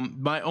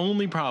my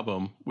only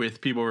problem with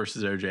People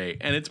vs. OJ,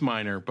 and it's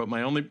minor, but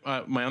my only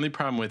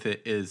problem with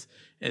it is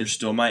you're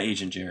still my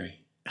agent,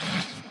 Jerry.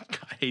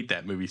 I hate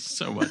that movie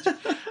so much.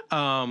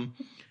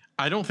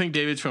 I don't think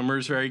David Schwimmer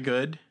is very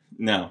good.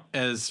 No,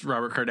 as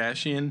Robert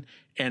Kardashian,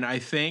 and I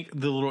think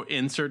the little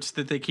inserts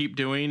that they keep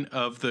doing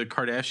of the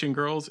Kardashian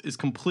girls is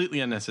completely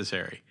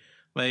unnecessary.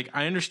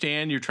 I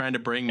understand you're trying to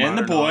bring and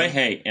the boy,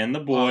 and the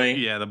boy,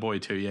 yeah, the boy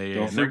too,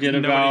 yeah.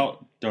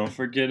 Don't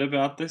forget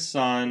about the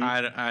son.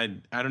 I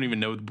don't even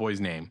know the boy's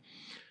name.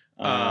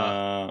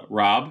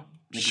 Rob.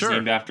 Sure.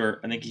 I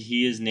think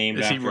he is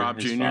named after he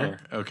Rob his Jr.? father.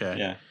 Okay.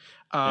 Yeah.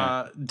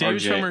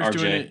 David Schwimmer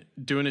is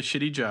doing a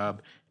shitty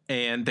job,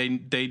 and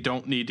they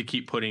don't need to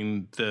keep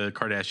putting the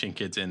Kardashian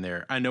kids in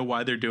there. I know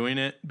why they're doing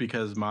it,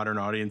 because modern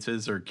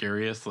audiences are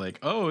curious,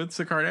 oh, it's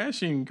the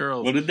Kardashian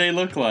girls. What did they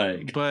look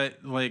like?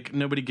 But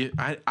nobody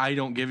I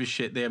don't give a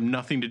shit. They have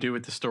nothing to do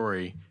with the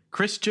story.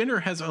 Kris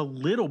Jenner has a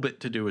little bit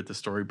to do with the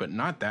story, but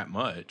not that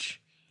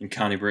much. And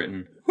Connie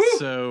Britton.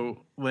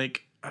 So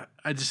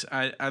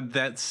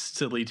that's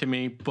silly to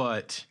me.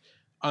 But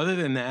other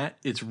than that,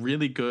 it's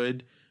really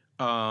good.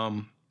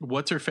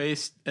 What's her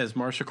face as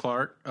Marcia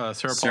Clark?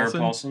 Sarah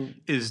Paulson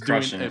is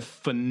doing a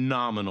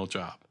phenomenal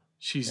job.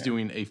 She's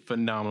doing a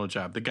phenomenal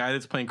job. The guy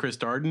that's playing Chris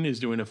Darden is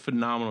doing a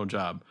phenomenal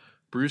job.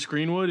 Bruce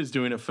Greenwood is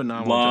doing a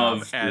phenomenal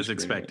job, as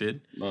expected.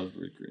 Love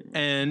Bruce Greenwood.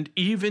 And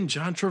even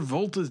John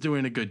Travolta is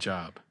doing a good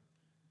job.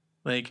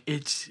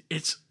 It's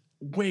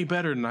way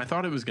better than I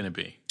thought it was going to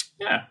be.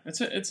 Yeah,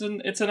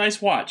 it's a nice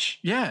watch.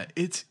 Yeah,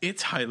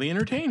 it's highly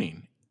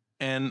entertaining,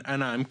 and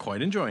I'm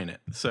quite enjoying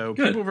it. So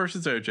good. People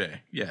versus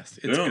OJ, yes,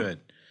 it's good.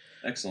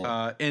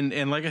 Excellent.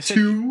 And like I said,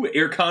 2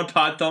 Earcon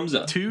Pod thumbs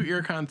up. 2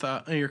 Earcon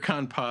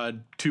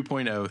Pod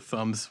 2.0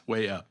 thumbs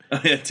way up.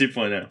 Oh yeah,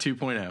 2.0.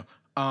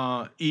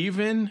 2.0.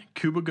 Even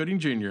Cuba Gooding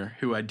Jr.,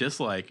 who I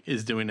dislike,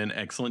 is doing an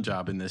excellent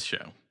job in this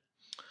show.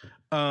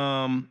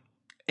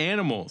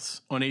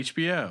 Animals on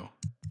HBO.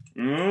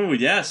 Oh,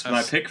 yes.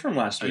 My pick from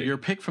last week. Your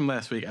pick from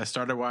last week. I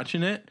started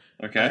watching it.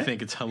 Okay. I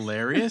think it's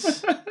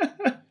hilarious.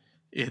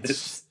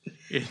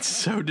 It's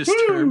so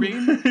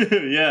disturbing,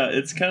 Yeah,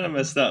 it's kind of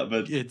messed up,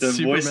 but It's the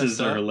super voices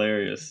messed are up.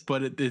 hilarious.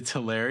 but it's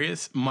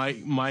hilarious.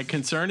 My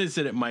concern is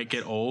that it might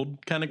get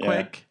old kind of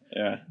quick.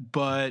 Yeah.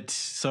 But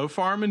so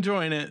far I'm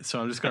enjoying it, so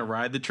I'm just gonna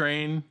ride the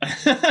train.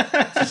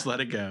 Just let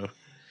it go.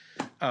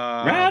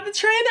 Ride the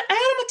train to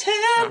Animal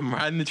Town. I'm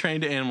riding the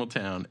train to Animal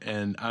Town,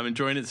 and I'm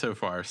enjoying it so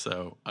far.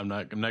 So I'm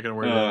not gonna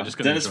worry about it. I'm just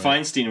gonna Dennis enjoy it.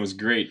 Feinstein was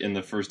great in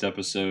the first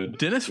episode.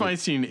 Dennis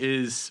Feinstein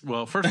is,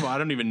 well, first of all, I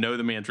don't even know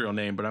the man's real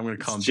name, but I'm going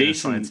to call him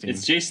Jason, Dennis Feinstein.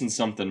 it's Jason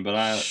something, but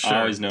I Sure,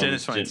 always know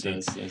Dennis him as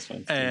Feinstein. Dennis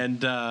Feinstein.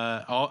 And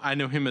I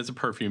know him as a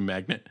perfume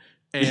magnet.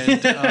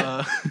 And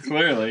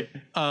Clearly.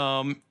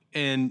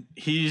 and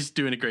he's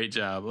doing a great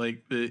job.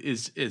 Like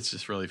it's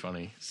just really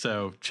funny.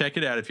 So check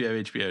it out if you have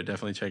HBO.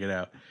 Definitely check it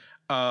out.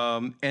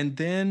 And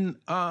then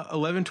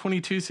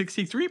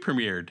 11/22/63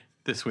 premiered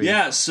this week.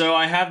 Yeah, so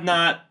I have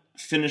not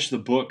finished the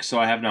book, so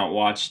I have not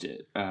watched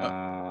it.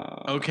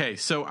 Okay,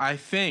 so I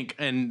think,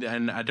 and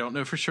I don't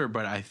know for sure,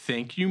 but I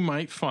think you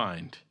might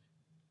find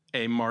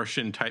a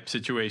Martian type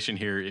situation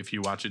here if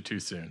you watch it too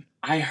soon.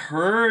 I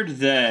heard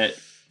that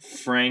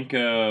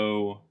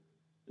Franco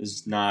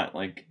is not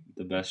like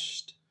the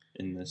best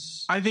in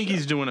this. I think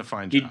he's doing a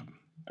fine He- job.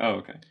 Oh,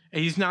 okay.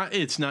 He's not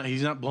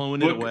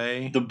blowing it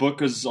away. The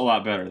book is a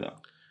lot better though.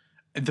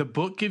 The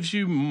book gives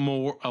you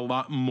a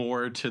lot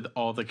more to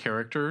all the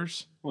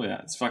characters. Well,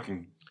 yeah, it's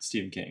fucking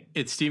Stephen King.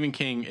 It's Stephen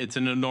King. It's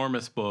an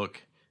enormous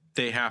book.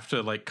 They have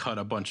to like cut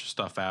a bunch of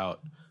stuff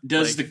out.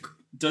 Does Like-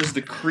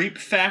 the creep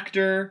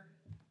factor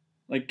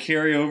like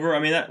carry over? I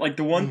mean, that like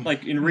the one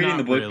like in reading Not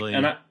the book, really.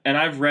 and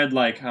I've read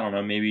like I don't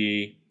know,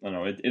 maybe I don't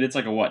know, it's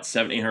like a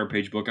 700-800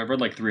 page book. I've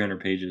read like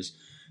 300 pages,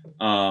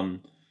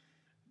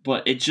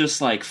 but it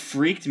just like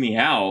freaked me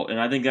out, and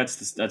I think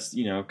that's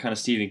kind of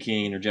Stephen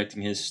King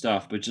interjecting his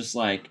stuff, but just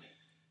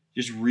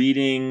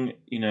reading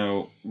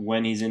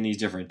when he's in these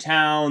different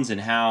towns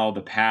and how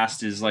the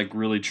past is like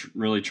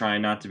really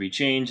trying not to be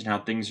changed and how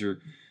things are.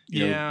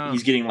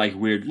 He's getting like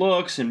weird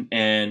looks and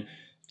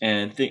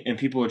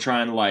people are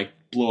trying to like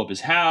blow up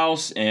his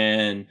house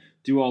and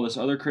do all this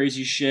other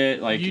crazy shit.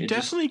 Like you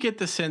definitely get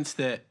the sense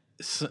that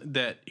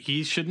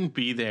he shouldn't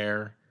be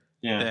there.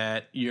 Yeah.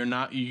 That you're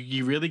not.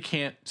 You really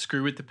can't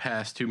screw with the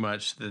past too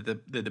much.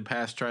 That the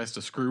past tries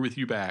to screw with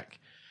you back.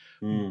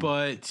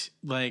 But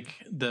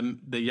like the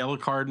yellow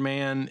card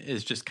man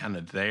is just kind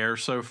of there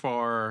so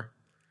far.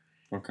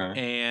 Okay.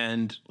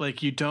 And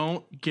like you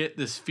don't get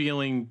this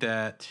feeling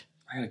that.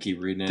 I gotta keep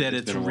reading it. That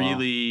it's been a while.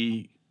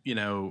 really,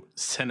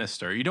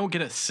 sinister. You don't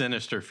get a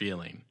sinister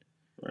feeling.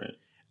 Right.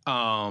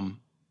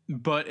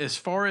 But as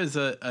far as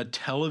a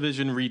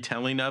television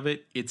retelling of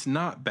it, it's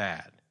not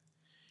bad.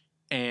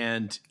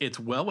 And it's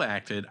well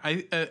acted.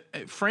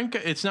 Franco,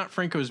 it's not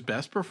Franco's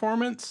best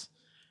performance,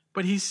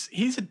 but he's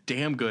a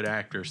damn good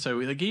actor. So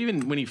like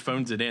even when he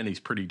phones it in, he's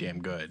pretty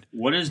damn good.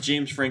 What is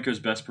James Franco's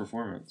best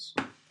performance?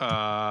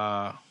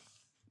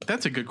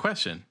 That's a good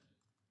question.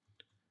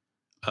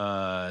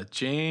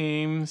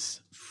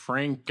 James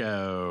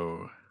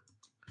Franco.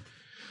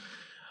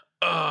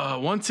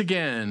 Once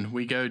again,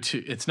 we go to,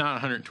 it's not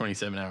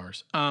 127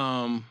 hours.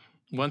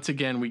 Once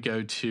again, we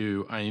go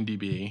to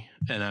IMDb,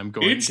 and I'm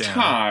going down.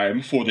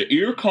 Time for the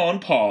Earcon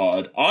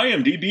Pod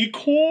IMDb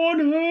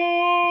Corner.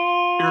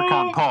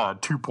 Earcon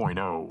Pod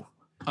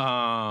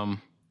 2.0.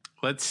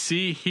 Let's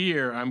see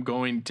here. I'm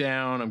going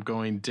down.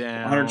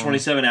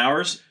 127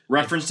 hours.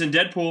 Referenced in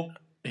Deadpool.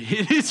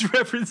 It is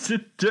referenced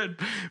in Dead.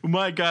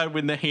 My God,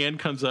 when the hand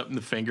comes up and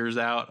the finger's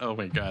out. Oh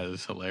my God,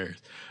 it's hilarious.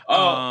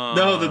 Oh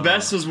no, the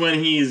best was when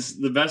he's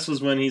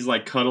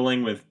like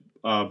cuddling with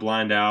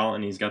Blind Al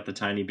and he's got the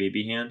tiny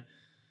baby hand.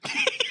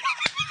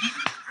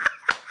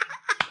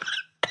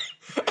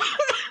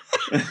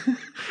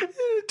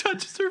 It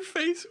touches her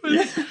face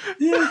with.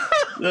 Yeah.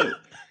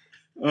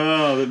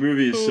 The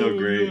movie is so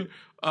great.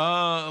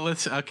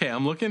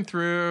 I'm looking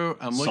through.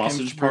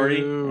 Sausage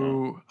Party?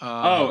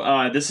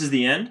 This is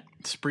the end?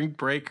 Spring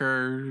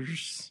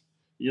Breakers.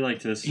 You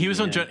like this? He was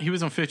on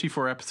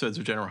 54 episodes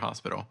of General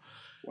Hospital.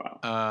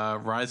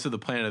 Wow. Rise of the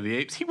Planet of the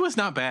Apes. He was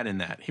not bad in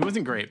that. He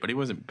wasn't great, but he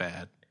wasn't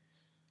bad.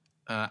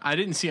 I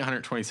didn't see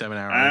 127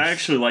 hours. I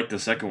actually like the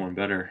second one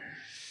better.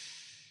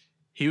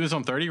 He was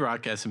on 30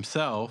 Rock as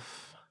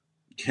himself.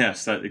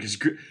 Yes, that because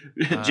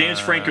James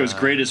Franco's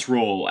greatest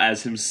role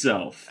as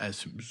himself.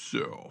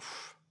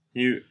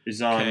 He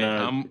is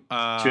on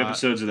 2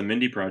 episodes of the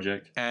Mindy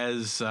Project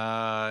as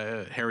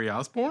Harry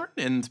Osborn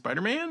in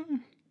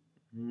Spider-Man.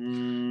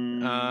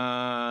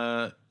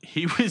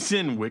 He was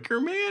in Wicker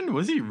Man.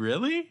 Was he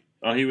really?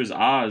 Oh, he was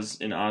Oz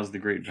in Oz the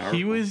Great and Powerful.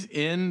 He was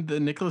in the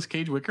Nicolas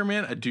Cage Wicker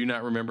Man. I do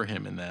not remember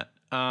him in that.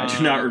 I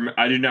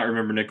do not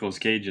remember Nicolas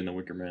Cage in the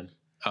Wicker Man.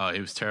 Oh,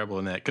 it was terrible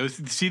in that. Go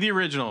see the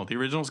original. The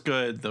original's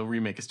good. The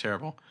remake is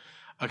terrible.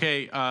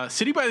 Okay,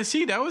 City by the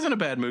Sea. That wasn't a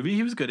bad movie.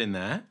 He was good in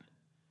that.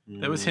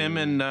 That was him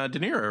and De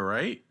Niro,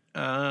 right?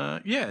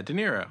 Yeah, De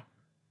Niro.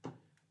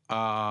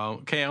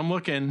 Okay, I'm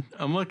looking.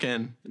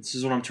 This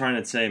is what I'm trying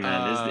to say,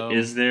 man.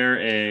 Is there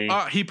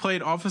a... he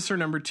played Officer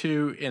Number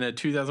 2 in a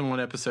 2001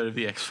 episode of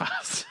The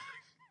X-Files.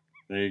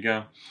 There you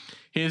go.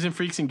 He is in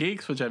Freaks and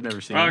Geeks, which I've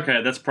never seen.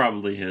 Okay, that's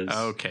probably his.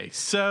 Okay,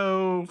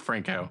 so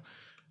Franco,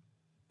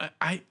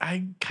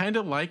 I kind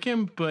of like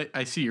him, but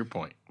I see your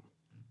point.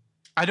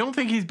 I don't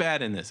think he's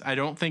bad in this. I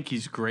don't think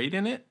he's great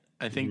in it.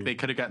 I think they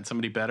could have gotten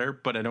somebody better,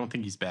 but I don't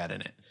think he's bad in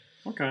it.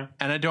 Okay.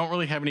 And I don't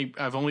really have any.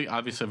 I've only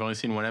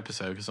seen one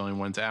episode because only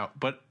one's out,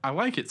 but I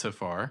like it so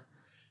far.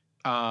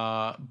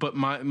 But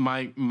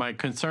my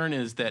concern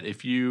is that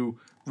if you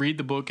read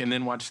the book and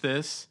then watch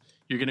this,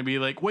 you're going to be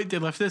like, wait, they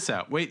left this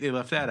out. Wait, they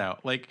left that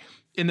out. Like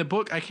in the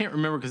book, I can't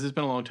remember because it's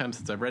been a long time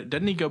since I've read it.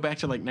 Doesn't he go back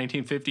to like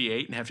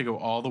 1958 and have to go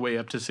all the way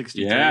up to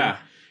 63? Yeah.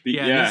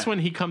 Yeah. And this one,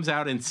 he comes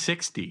out in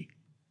 60.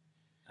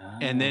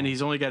 And then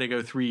he's only got to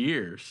go 3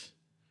 years.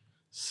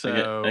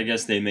 So I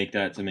guess they make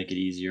that to make it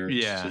easier.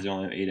 Yeah. So they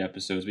only have 8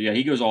 episodes. But yeah,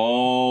 he goes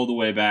all the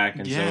way back.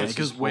 And yeah, so it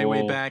goes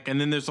way back. And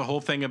then there's the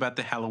whole thing about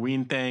the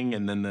Halloween thing,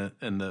 and then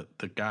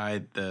the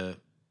guy, the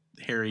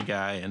hairy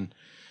guy, and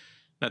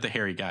not the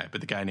hairy guy,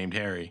 but the guy named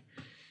Harry,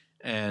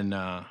 and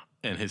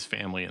his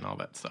family and all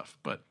that stuff.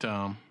 But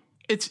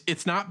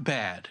it's not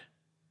bad.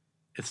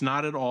 It's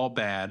not at all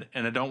bad,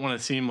 and I don't want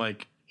to seem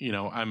like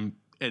I'm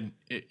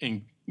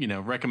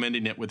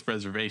recommending it with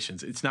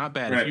reservations. It's not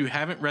bad. Right. If you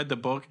haven't read the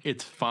book,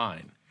 it's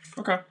fine.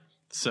 Okay.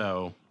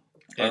 So,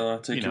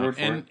 take your word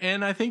for it.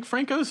 And I think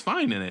Franco's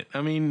fine in it.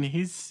 I mean,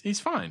 he's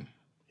fine.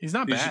 He's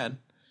not bad.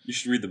 You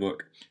should read the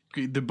book.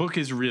 The book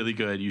is really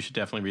good. You should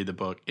definitely read the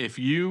book. If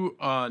you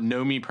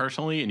know me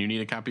personally and you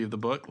need a copy of the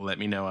book, let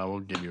me know. I will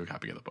give you a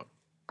copy of the book.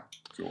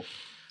 Cool.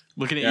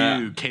 Looking at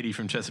you, Katie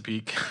from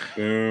Chesapeake.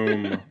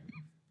 Boom.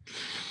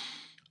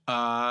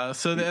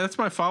 So that's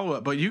my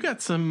follow-up. But you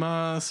got some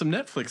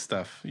Netflix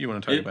stuff you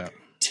want to talk about.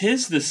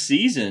 'Tis the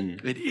season.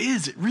 It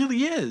is. It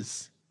really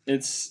is.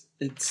 It's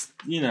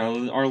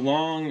our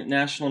long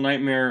national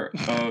nightmare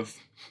of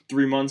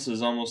 3 months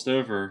is almost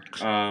over.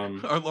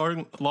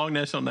 Our long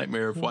national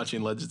nightmare of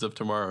watching Legends of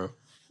Tomorrow.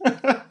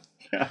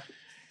 Yeah.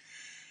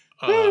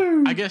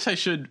 I guess I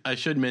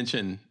should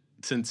mention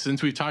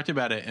since we've talked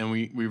about it and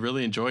we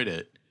really enjoyed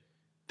it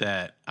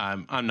that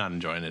I'm not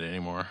enjoying it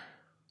anymore.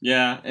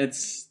 Yeah,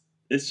 it's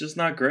just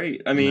not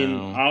great. I mean,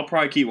 No. I'll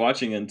probably keep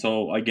watching it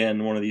until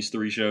again one of these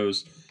 3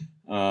 shows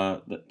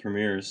that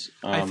premieres.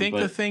 I think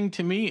the thing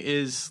to me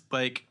is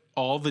like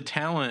all the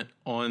talent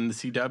on the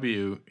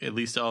CW, at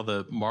least all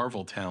the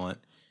Marvel talent,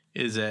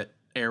 is at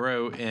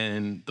Arrow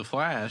and The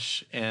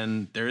Flash,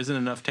 and there isn't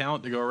enough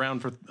talent to go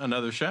around for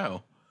another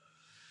show.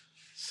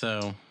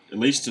 So, at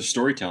least to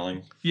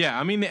storytelling. yeah,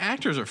 I mean the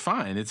actors are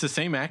fine. It's the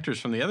same actors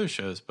from the other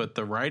shows, but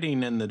the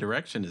writing and the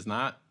direction is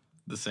not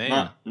the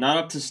same. Not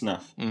up to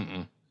snuff.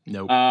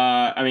 Nope.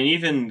 I mean,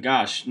 even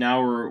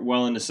now we're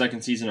well into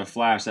 2nd season of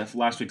Flash. That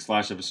last week's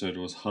Flash episode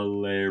was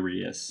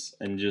hilarious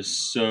and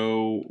just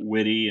so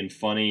witty and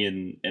funny,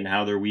 and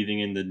how they're weaving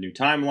in the new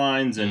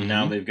timelines, and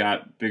now they've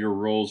got bigger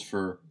roles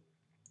for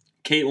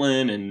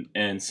Caitlin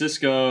and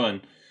Cisco,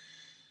 and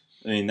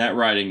I mean that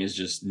writing is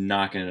just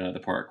knocking it out of the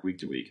park week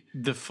to week.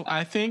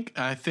 I think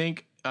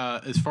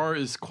as far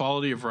as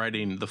quality of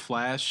writing, The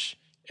Flash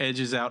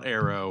edges out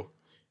Arrow,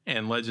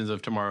 and Legends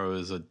of Tomorrow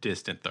is a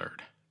distant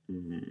third.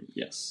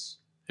 Yes.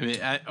 I mean,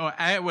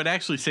 I would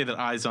actually say that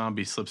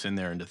iZombie slips in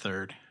there into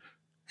third.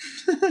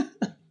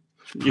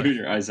 You and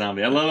your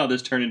iZombie. I love how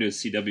this turned into a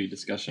CW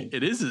discussion.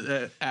 It is.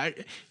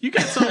 You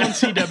got something on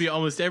CW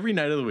almost every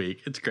night of the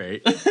week. It's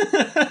great.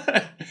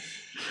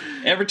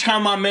 Every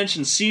time I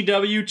mention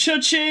CW,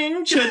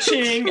 cha-ching,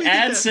 cha-ching,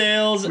 ad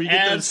sales, We get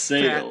ad those fat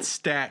sales.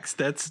 stacks.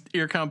 That's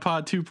Earcom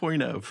Pod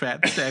 2.0.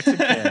 Fat stacks of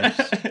cash.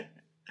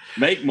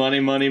 Make money,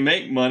 money,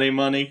 make money,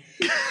 money.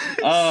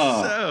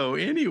 Oh. So,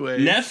 anyway.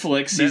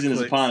 Netflix season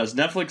is upon us.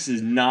 Netflix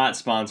is not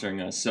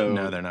sponsoring us. So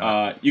No, they're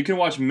not. You can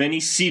watch many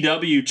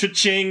CW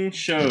cha-ching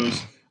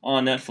shows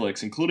on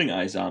Netflix, including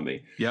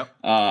iZombie. Yep.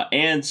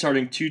 And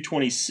starting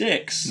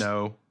 2/26,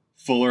 No.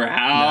 Fuller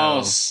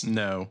House.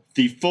 No.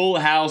 The Full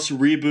House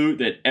reboot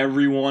that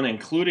everyone,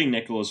 including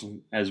Nicholas,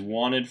 has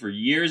wanted for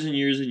years and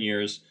years and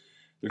years.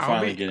 They're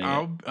finally getting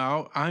it.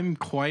 I'm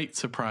quite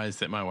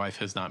surprised that my wife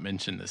has not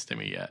mentioned this to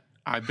me yet.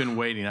 I've been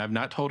waiting. I've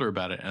not told her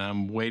about it, and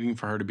I'm waiting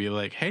for her to be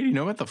like, hey, do you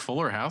know about the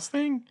Fuller House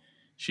thing?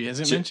 She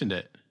hasn't mentioned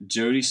it.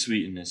 Jodie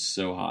Sweetin is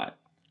so hot.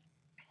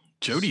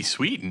 Jodie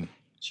Sweetin.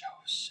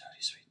 Jodie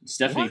Sweetin.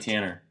 Stephanie What?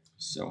 Tanner,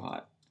 so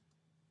hot.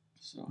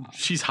 So hot.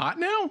 She's hot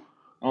now?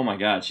 Oh my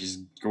god, she's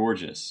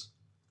gorgeous.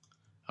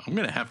 I'm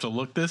going to have to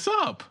look this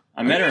up.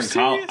 I met Are her you in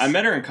college. serious? I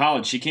met her in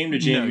college. She came to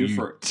No, JMU you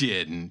for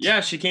didn't.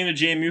 Yeah, she came to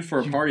JMU for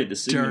a party at the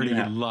Sigma Dirty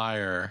Newhouse.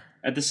 liar.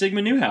 At the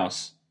Sigma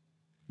Newhouse.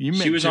 You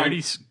met She was on-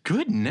 Jodie's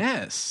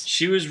goodness.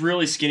 She was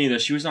really skinny though.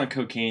 She was on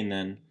cocaine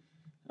then.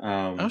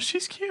 Oh,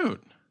 she's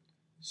cute.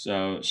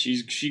 So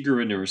she grew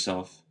into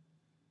herself.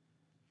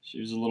 She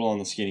was a little on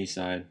the skinny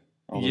side.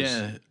 All those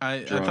Yeah, I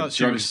drugs. thought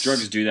she drugs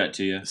was do that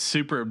to you.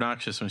 super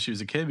obnoxious when she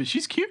was a kid, but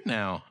she's cute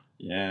now.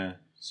 Yeah,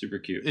 super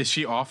cute. Is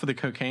she off of the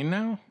cocaine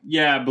now?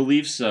 Yeah, I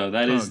believe so.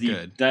 That is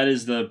good. that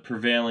is the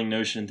prevailing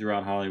notion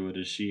throughout Hollywood.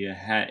 Is she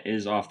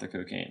is off the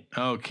cocaine?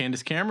 Oh,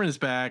 Candace Cameron is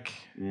back.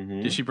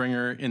 Mm-hmm. Did she bring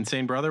her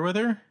insane brother with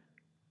her?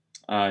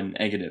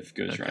 Negative,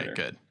 Ghost Okay, Rider.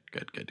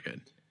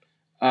 good.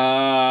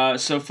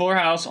 So Fuller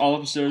House, all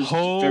episodes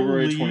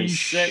February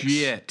 26th.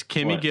 Shit.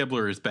 Kimmy What?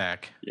 Gibbler is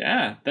back.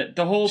 Yeah,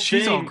 the whole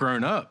She's thing. all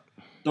grown up.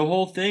 The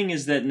whole thing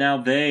is that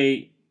now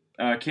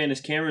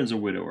Candace Cameron's a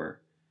widower,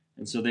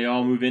 and so they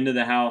all move into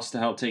the house to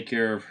help take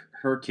care of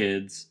her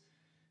kids.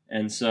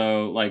 And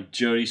so, like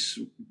Jodie,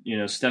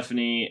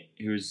 Stephanie,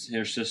 who's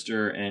her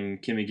sister,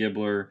 and Kimmy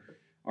Gibbler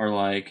are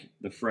like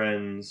the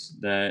friends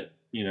that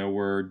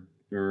were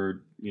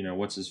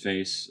what's his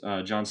face,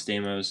 John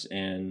Stamos,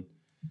 and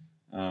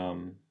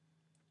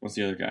what's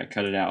the other guy?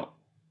 Cut it out.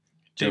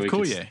 Dave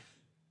Coulier.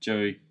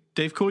 Joey.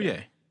 Dave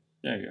Coulier.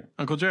 There you go.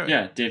 Uncle Joey.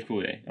 Yeah, Dave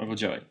Coulier, Uncle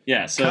Joey.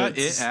 Yeah, so Cut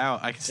it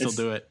out. I can still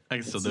do it.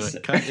 it's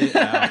Cut it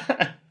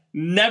out.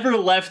 Never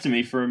left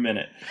me for a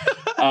minute.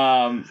 So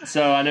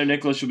I know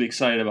Nicholas will be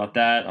excited about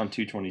that on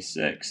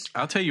 226.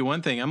 I'll tell you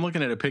one thing. I'm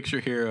looking at a picture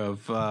here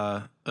of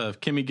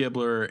Kimmy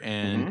Gibbler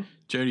and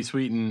Jodie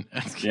Sweetin.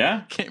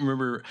 Yeah? Can't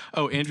remember.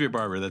 Oh, Andrea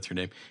Barber, that's her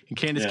name. And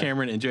Candace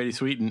Cameron and Jodie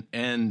Sweetin,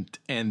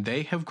 and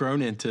they have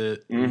grown into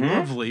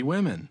lovely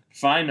women.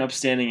 Fine,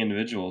 upstanding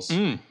individuals.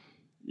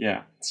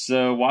 Yeah.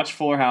 So watch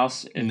Fuller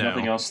House, if No.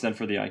 nothing else, than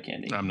for the eye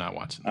candy. I'm not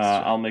watching this.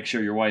 I'll make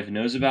sure your wife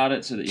knows about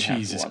it so that you have to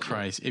Jesus watch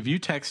Christ. If you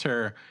text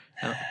her,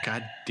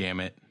 God damn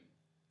it. it.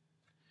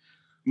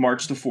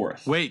 March the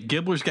 4th. Wait,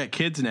 Gibbler's got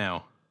kids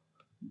now.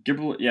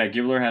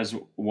 Gibbler has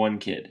one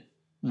kid.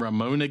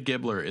 Ramona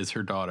Gibbler is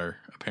her daughter,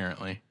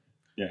 apparently.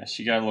 Yeah,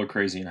 she got a little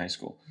crazy in high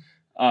school.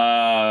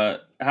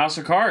 House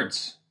of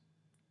Cards.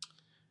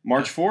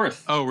 March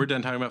 4th. Oh, we're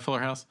done talking about Fuller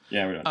House?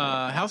 Yeah, we're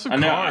done. House of I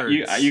know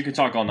Cards. you could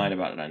talk all night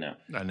about it. I know.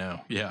 I know.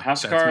 Yeah.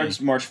 House of that's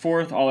Cards, me. March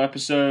 4th. All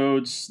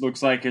episodes.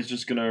 Looks like it's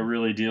just going to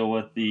really deal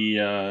with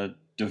the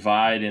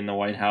divide in the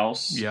White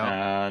House.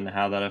 Yeah. And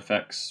how that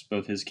affects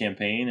both his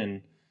campaign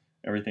and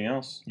everything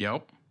else.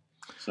 Yep.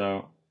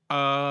 So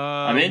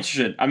I'm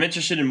interested. I'm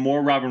interested in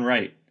more Robin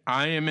Wright.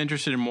 I am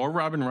interested in more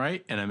Robin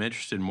Wright, and I'm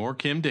interested in more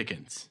Kim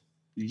Dickens.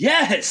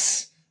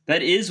 Yes,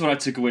 that is what I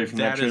took away from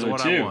that That is trailer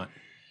what too. I want.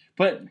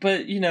 But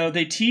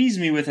they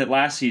teased me with it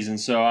last season,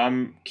 so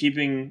I'm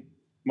keeping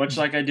much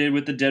like I did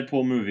with the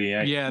Deadpool movie.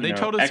 They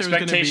told us there was gonna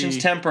expectations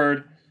be-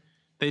 tempered.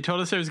 They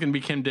told us there was going to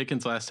be Kim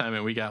Dickens last time,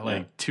 and we got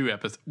like Yeah. 2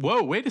 episodes.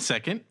 Whoa, wait a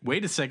second.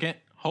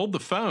 Hold the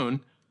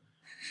phone.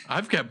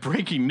 I've got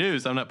breaking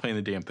news. I'm not playing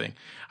the damn thing.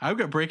 I've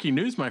got breaking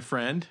news, my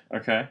friend.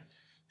 Okay.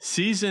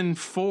 Season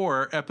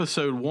 4,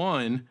 episode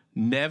 1,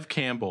 Nev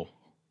Campbell.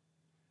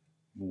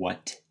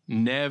 What?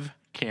 Nev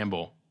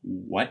Campbell.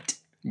 What?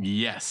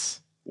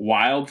 Yes.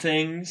 Wild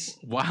Things.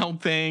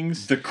 Wild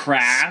Things. The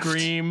Craft.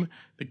 Scream.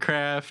 The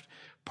Craft.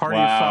 Party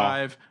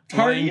Wow. of 5.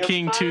 Party Lion of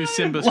King 2, 5.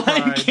 Simba's Lion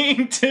Pride.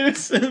 King 2,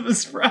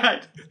 Simba's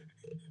Pride.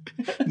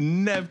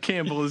 Nev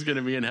Campbell is going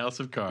to be in House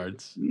of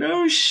Cards.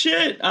 No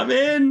shit. I'm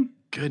in.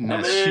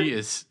 Goodness, I'm in. she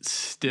is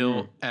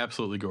still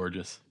absolutely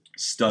gorgeous.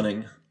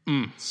 Stunning.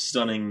 Mm.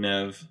 Stunning,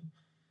 Nev.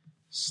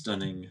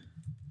 Stunning.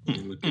 Let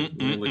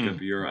me look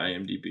up your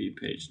IMDb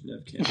page,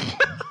 Nev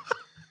Campbell.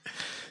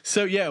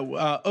 So yeah,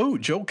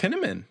 Joel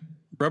Kinnaman,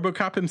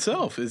 RoboCop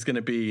himself, is going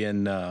to be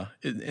in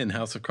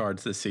House of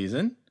Cards this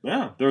season.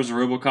 Yeah, there was a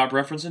RoboCop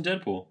reference in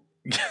Deadpool.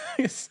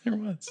 Yes, there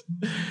was.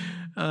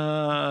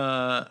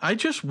 I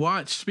just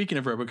watched. Speaking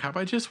of RoboCop,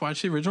 I just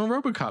watched the original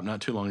RoboCop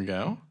not too long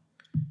ago,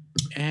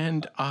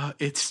 and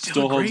it's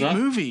still a Holds great up?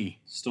 movie.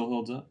 Still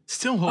holds up.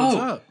 Still holds Oh.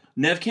 up.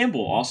 Nev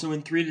Campbell also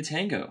in 3 to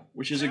Tango,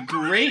 which is a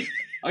great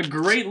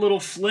little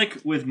flick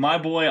with my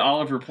boy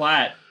Oliver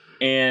Platt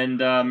and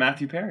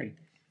Matthew Perry.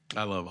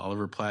 I love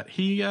Oliver Platt.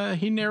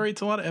 He narrates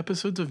a lot of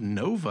episodes of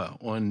Nova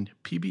on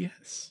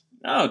PBS.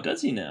 Oh,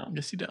 does he now?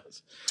 Yes, he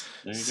does.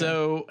 There you go.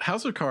 So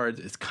House of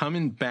Cards is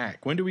coming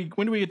back. When do we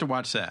get to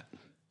watch that?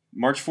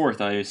 March 4th.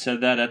 I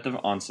said that at the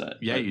onset.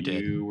 Yeah, but you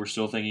did. You were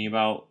still thinking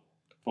about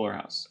Fuller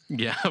House.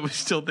 Yeah, I was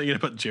still thinking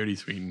about Jodie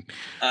Sweetin.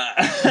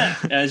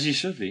 As you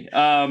should be.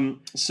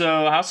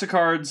 So House of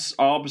Cards,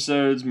 all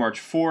episodes, March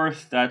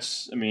 4th.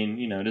 That's,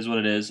 it is what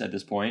it is at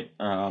this point.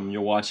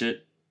 You'll watch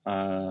it.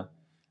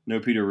 No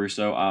Peter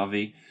Russo,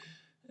 Avi.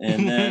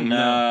 And then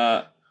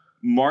No.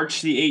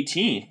 March the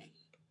 18th,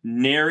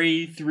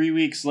 nary 3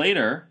 weeks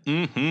later,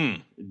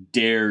 Mm-hmm.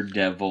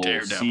 Daredevil.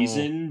 Daredevil.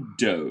 Season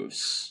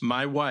Dose.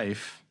 My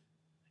wife,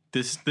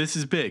 this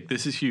is big.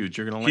 This is huge.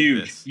 You're gonna like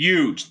this.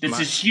 Huge. This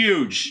is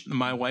huge.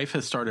 My wife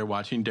has started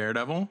watching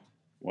Daredevil,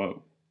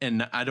 Whoa.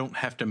 and I don't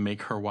have to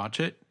make her watch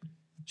it.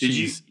 Did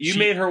She- you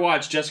made her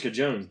watch Jessica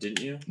Jones,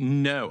 didn't you?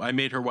 No, I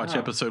made her watch Oh.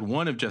 episode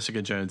 1 of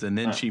Jessica Jones, and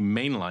then she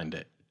mainlined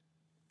it.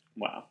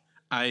 Wow.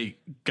 I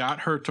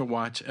got her to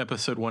watch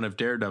episode 1 of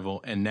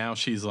Daredevil, and now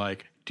she's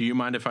like, "Do you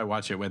mind if I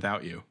watch it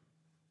without you?"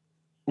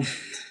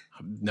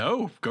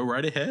 No, go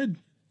right ahead.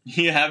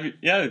 You have,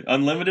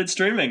 unlimited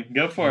streaming.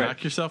 Go for it.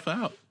 Knock yourself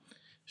out.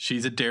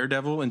 She's a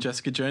Daredevil and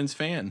Jessica Jones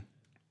fan.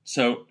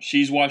 So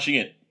she's watching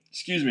it.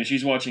 Excuse me,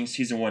 she's watching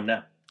season 1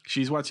 now.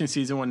 She's watching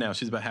season 1 now.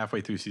 She's about halfway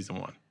through season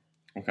 1.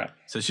 Okay.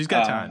 So she's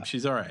got time.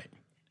 She's all right.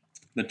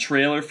 The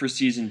trailer for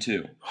season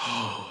 2.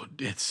 Oh,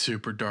 it's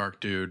super dark,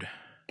 dude.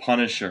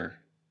 Punisher.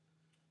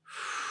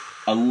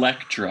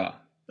 Elektra.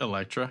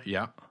 Elektra,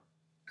 yeah.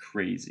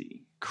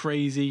 Crazy.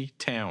 crazy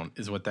town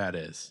is what that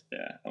is.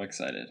 Yeah, I'm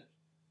excited.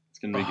 It's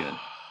gonna be good.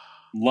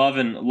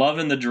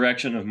 Loving the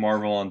direction of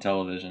Marvel on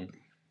television.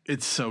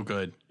 It's so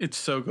good. It's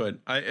so good.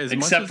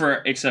 Except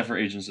for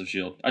Agents of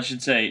S.H.I.E.L.D. I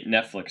should say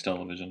Netflix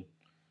television.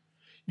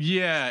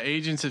 Yeah,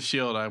 Agents of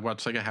S.H.I.E.L.D. I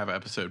watched like a half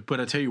episode. But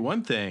I tell you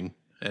one thing,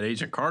 that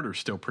Agent Carter's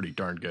still pretty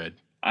darn good.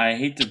 I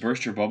hate to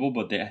burst your bubble,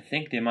 but I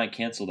think they might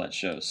cancel that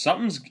show.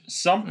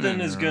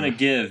 Something is gonna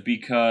give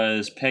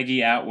because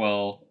Peggy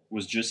Atwell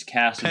was just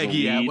cast as a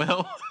Peggy lead.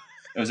 Atwell?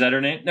 Was that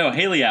her name? No,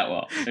 Haley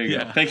Atwell. There you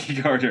go. Peggy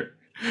Carter.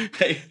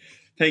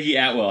 Peggy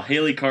Atwell.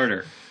 Haley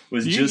Carter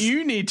was just.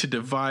 You need to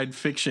divide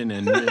fiction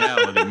and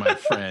reality, my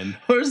friend.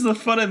 Where's the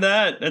fun in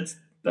that?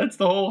 That's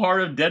the whole heart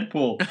of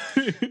Deadpool.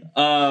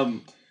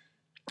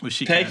 Was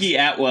she Peggy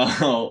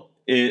Atwell.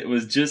 It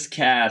was just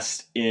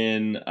cast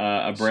in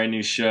a brand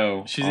new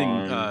show. She's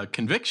in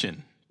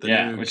Conviction. The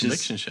new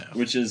Conviction show.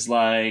 Which is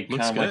like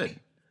looks kind of good. like,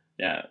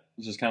 yeah,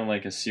 it's just kind of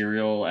like a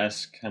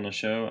serial-esque kind of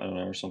show. I don't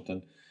know, or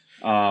something.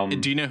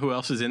 Do you know who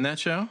else is in that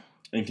show?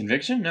 In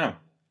Conviction? No.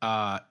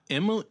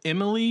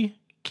 Emily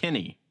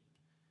Kinney.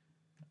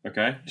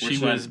 Okay. She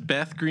was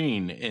Beth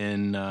Green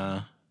in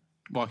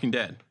Walking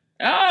Dead.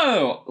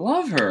 Oh,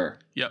 love her.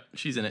 Yep,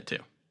 she's in it too.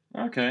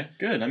 Okay,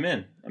 good. I'm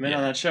in on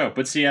that show.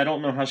 But see, I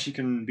don't know how she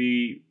can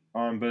be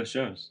on both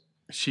shows.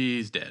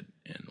 She's dead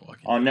in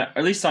Walking Dead.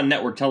 At least on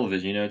network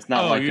television, you know, it's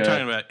not like you're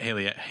talking about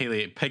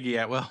Peggy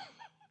Atwell.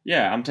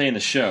 Yeah, I'm saying the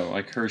show,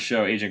 like her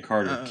show, Agent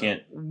Carter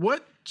can't.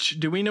 What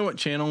do we know? What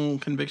channel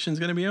Conviction's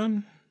going to be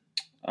on?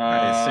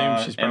 I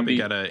assume she's probably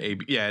got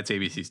it's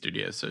ABC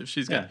Studios, so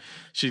she's got.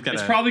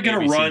 It's probably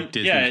going to run.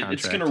 Disney contract.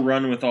 It's going to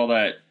run with all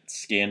that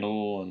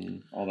scandal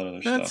and all that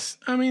other stuff.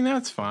 I mean,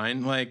 that's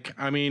fine. Like,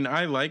 I mean,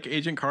 I like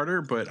Agent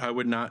Carter, but I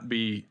would not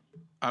be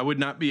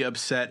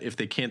upset if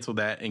they canceled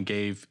that and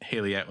gave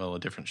Haley Atwell a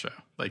different show.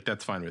 Like,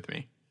 that's fine with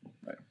me.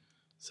 Right.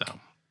 So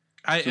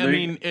I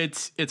mean,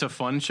 it's a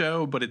fun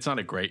show, but it's not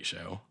a great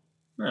show.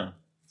 No.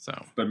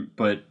 So,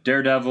 but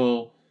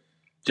Daredevil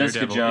Jones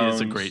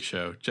is a great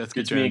show. Jessica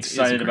gets Jones me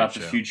excited about the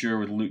show. future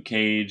with Luke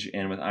Cage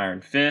and with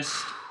Iron Fist.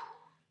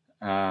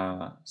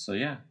 So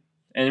yeah,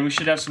 and we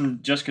should have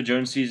some Jessica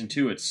Jones season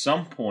 2 at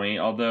some point.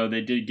 Although they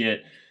did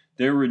get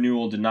their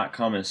renewal did not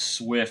come as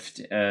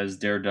swift as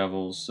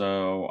Daredevil's,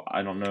 so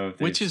I don't know if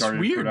they which is started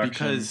weird production.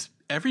 because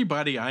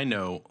everybody I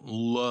know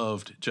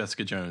loved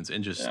Jessica Jones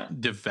and just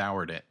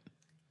devoured it.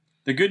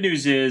 The good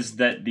news is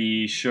that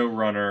the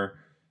showrunner,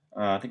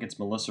 I think it's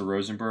Melissa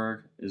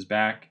Rosenberg, is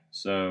back.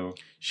 So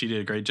she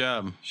did a great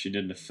job. She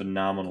did a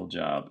phenomenal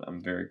job.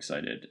 I'm very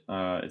excited.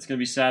 It's going to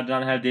be sad to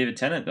not have David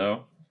Tennant,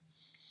 though.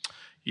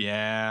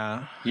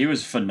 Yeah. He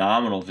was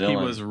phenomenal villain.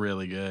 He was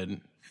really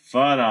good.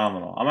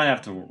 Phenomenal. I might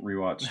have to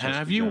rewatch.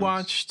 Have you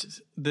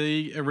watched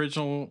the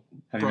original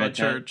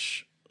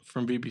Broadchurch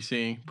from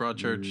BBC?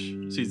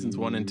 Broadchurch seasons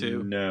 1 and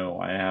 2? No,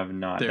 I have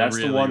not. They're That's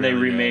really, the one they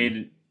really remade.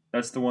 good.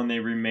 That's the one they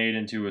remade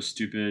into a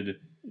stupid.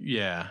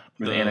 Yeah,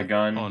 with Anna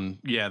Gunn.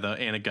 The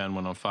Anna Gunn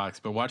one on Fox.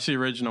 But watch the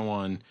original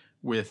one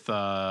with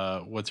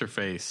what's her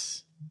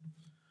face?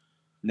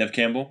 Nev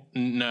Campbell?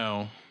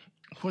 No.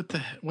 What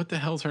the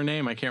hell's her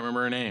name? I can't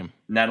remember her name.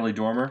 Natalie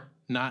Dormer?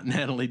 Not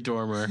Natalie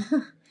Dormer.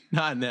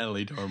 Not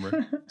Natalie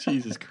Dormer.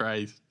 Jesus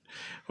Christ.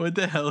 What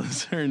the hell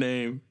is her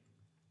name?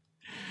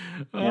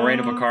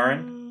 Morena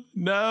Baccarin?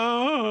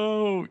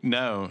 No.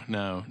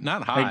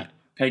 Not hot.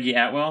 Peggy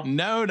Atwell?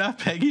 No, not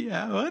Peggy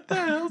Atwell. What the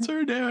hell's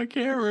her name? I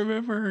can't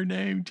remember her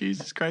name.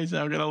 Jesus Christ,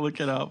 I'm going to look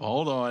it up.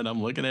 Hold on,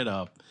 I'm looking it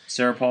up.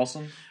 Sarah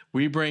Paulson?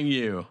 We bring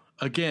you,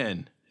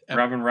 again,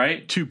 Robin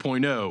Wright?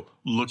 2.0.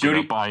 Look it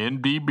up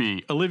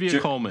IMDb. Olivia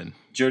Colman.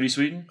 Jodie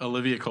Sweetin?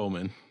 Olivia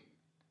Colman.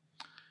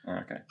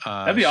 Okay.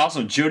 That'd be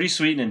awesome. Jodie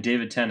Sweetin and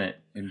David Tennant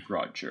in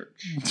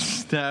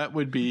Broadchurch. That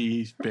would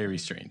be very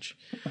strange.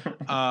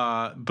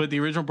 But the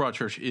original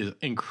Broadchurch is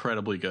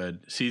incredibly good.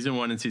 Season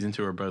 1 and Season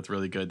 2 are both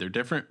really good. They're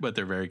different, but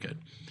they're very good.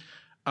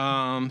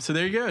 So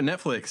there you go.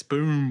 Netflix.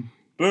 Boom.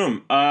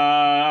 Boom.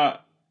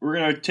 We're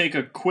going to take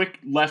a quick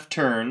left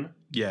turn.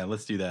 Yeah,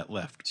 let's do that.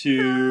 Left.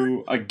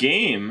 To a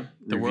game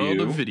The review.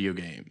 world of video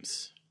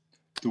games.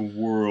 The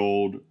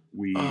world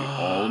we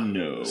all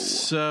know.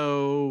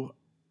 So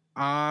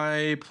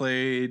I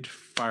played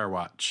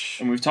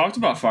Firewatch. And we've talked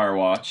about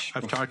Firewatch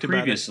I've talked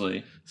previously.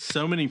 about it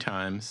so many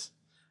times.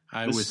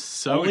 I was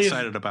so only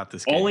excited about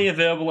this game. Only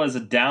available as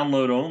a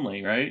download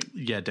only, right?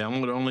 Yeah,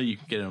 download only. You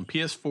can get it on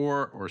PS4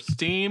 or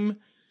Steam.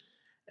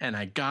 And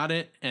I got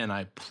it and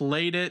I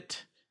played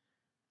it.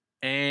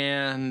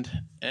 And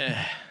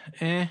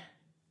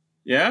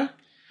Yeah?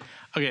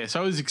 Okay,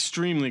 so I was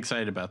extremely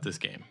excited about this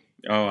game.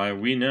 Oh,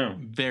 we know.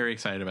 Very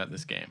excited about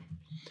this game.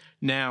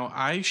 Now,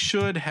 I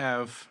should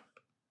have,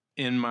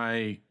 in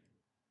my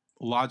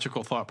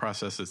logical thought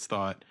processes,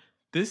 thought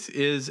this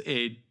is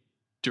a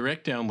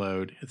direct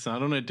download. It's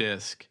not on a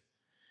disc.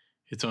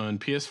 It's on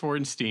PS4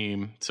 and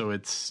Steam, so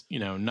it's,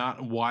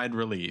 not wide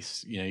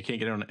release. You can't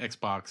get it on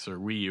Xbox or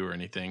Wii U or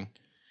anything.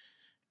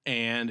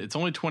 And it's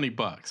only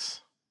 $20.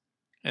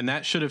 And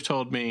that should have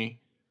told me,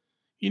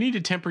 you need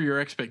to temper your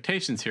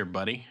expectations here,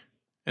 buddy.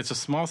 It's a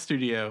small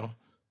studio,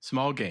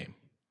 small game.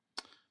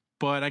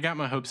 but I got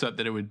my hopes up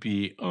that it would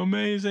be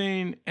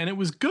amazing, and it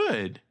was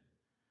good,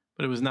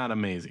 but it was not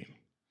amazing.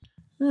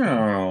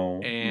 No.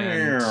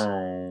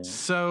 And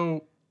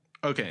so,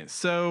 okay,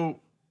 so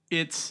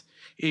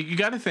you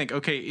got to think,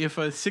 okay, if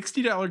a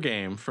 $60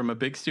 game from a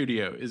big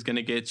studio is going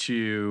to get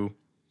you,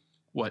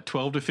 what,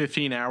 12 to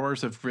 15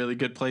 hours of really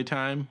good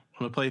playtime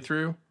on a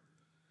playthrough,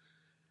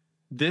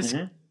 this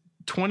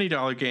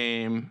 $20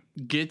 game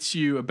gets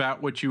you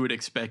about what you would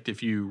expect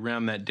if you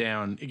round that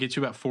down. It gets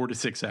you about 4 to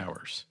 6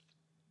 hours.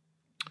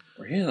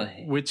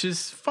 Really? Which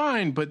is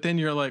fine, but then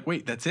you're like,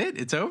 wait, that's it?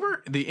 It's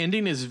over? The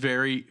ending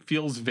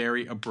feels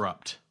very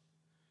abrupt.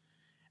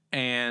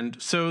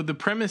 And so the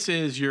premise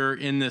is you're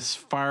in this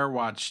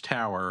Firewatch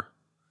tower.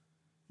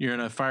 You're in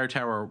a fire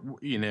tower,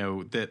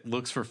 that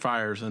looks for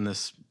fires in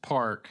this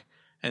park.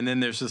 And then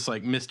there's this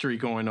like mystery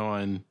going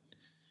on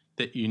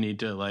that you need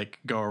to like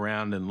go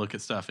around and look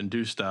at stuff and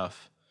do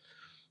stuff.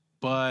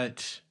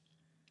 But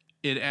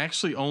it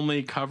actually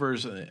only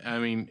covers,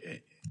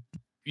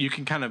 you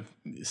can kind of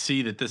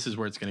see that this is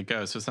where it's going to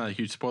go. So it's not a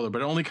huge spoiler,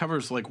 but it only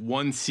covers like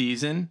one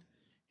season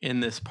in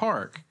this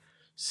park.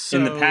 So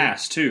in the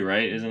past too,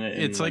 right? Isn't it?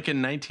 It's like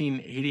in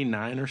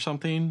 1989 or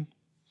something.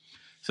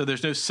 So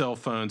there's no cell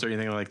phones or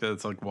anything like that.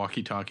 It's like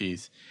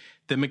walkie-talkies.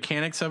 The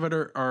mechanics of it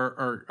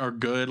are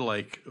good.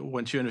 Like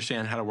once you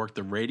understand how to work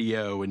the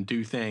radio and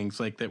do things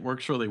like that,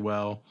 works really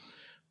well.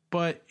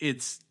 But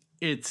it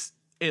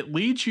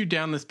leads you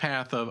down this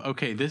path of,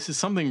 okay, this is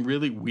something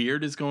really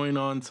weird is going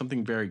on.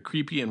 Something very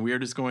creepy and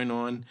weird is going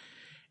on.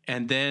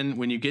 And then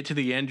when you get to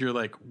the end, you're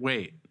like,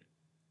 wait,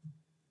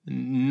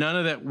 none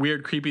of that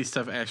weird, creepy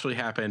stuff actually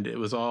happened. It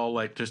was all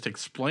like just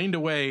explained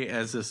away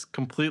as this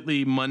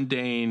completely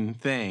mundane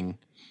thing.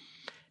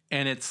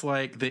 And it's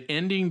like the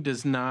ending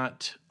does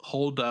not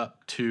hold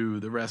up to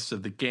the rest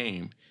of the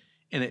game.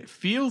 And it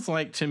feels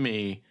like to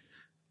me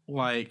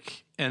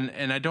like,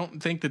 and I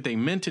don't think that they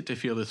meant it to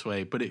feel this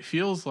way, but it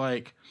feels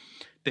like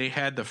they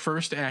had the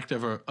first act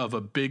of a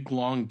big,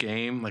 long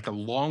game, like a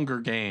longer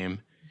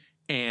game.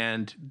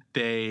 And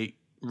they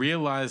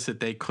realized that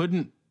they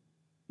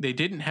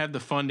didn't have the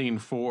funding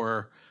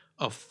for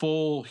a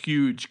full,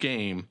 huge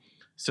game.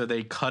 So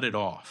they cut it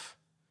off.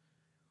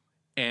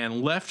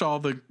 And left all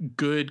the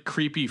good,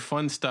 creepy,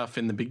 fun stuff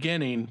in the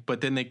beginning,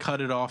 but then they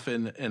cut it off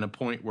in a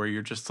point where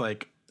you're just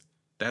like,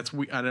 I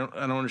don't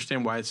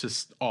understand why it's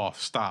just off,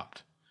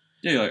 stopped.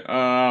 Yeah, you're like,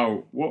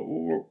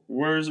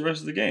 where's the rest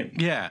of the game?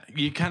 Yeah,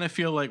 you kind of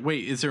feel like,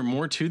 wait, is there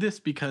more to this?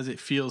 Because it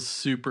feels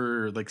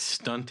super like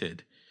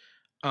stunted.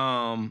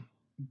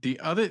 The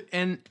other,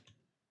 and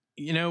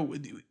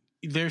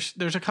there's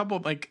a couple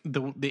of, like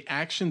the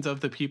actions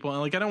of the people,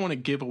 and like I don't want to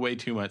give away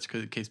too much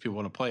because in case people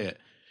want to play it.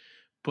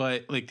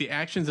 But like the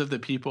actions of the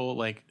people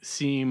like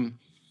seem,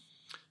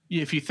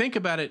 if you think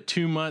about it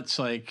too much,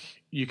 like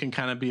you can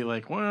kind of be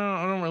like, well,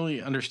 I don't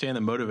really understand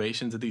the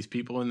motivations of these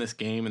people in this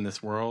game, in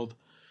this world.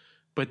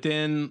 But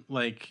then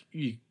like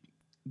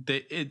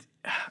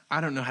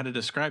I don't know how to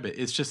describe it.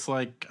 It's just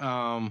like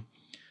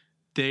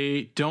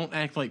they don't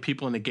act like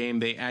people in the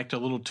game. They act a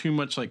little too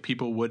much like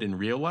people would in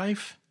real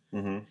life.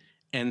 Mm-hmm.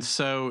 And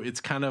so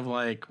it's kind of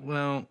like,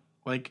 well,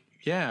 like,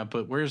 yeah,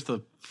 but where's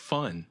the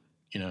fun?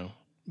 It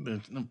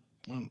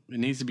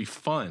needs to be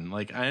fun.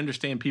 Like, I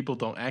understand people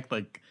don't act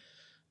like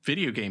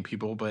video game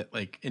people, but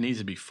like it needs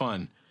to be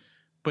fun.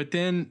 But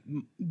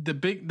then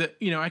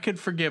I could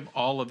forgive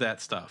all of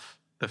that stuff.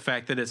 The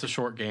fact that it's a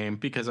short game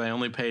because I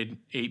only paid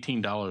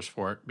 $18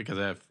 for it because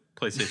I have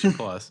PlayStation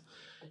Plus.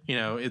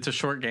 It's a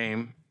short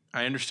game.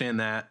 I understand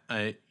that.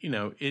 I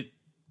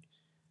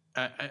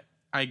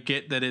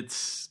get that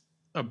it's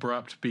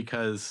abrupt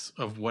because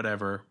of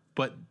whatever,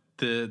 but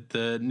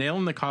the nail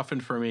in the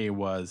coffin for me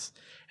was,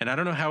 and I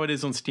don't know how it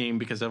is on Steam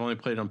because I've only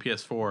played it on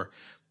PS4,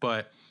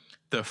 but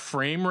the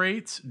frame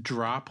rates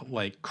drop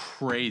like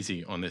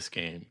crazy on this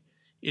game.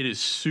 It is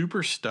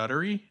super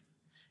stuttery,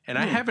 and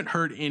I haven't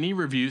heard any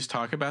reviews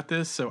talk about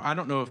this, so I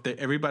don't know if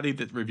everybody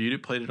that reviewed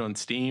it played it on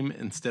Steam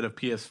instead of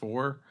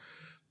PS4,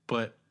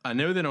 but I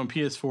know that on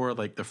PS4,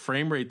 like the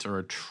frame rates are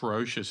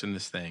atrocious in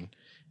this thing.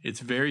 It's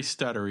very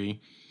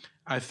stuttery.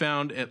 I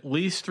found at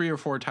least 3 or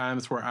 4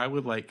 times where I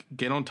would like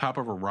get on top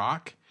of a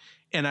rock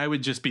and I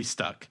would just be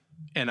stuck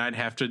and I'd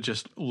have to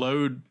just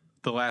load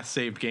the last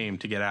saved game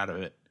to get out of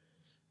it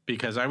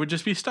because I would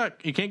just be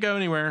stuck. You can't go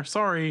anywhere.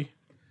 Sorry.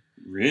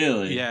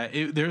 Really? Yeah.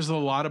 There's a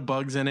lot of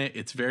bugs in it.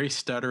 It's very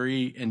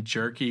stuttery and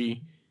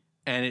jerky,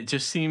 and it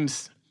just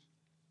seems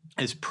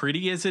as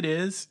pretty as it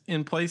is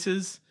in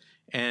places,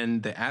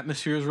 and the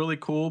atmosphere is really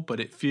cool, but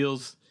it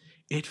feels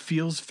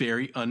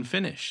very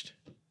unfinished.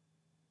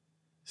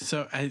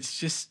 So it's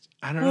just,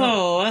 I don't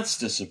know. Oh, that's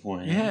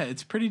disappointing. Yeah,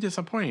 it's pretty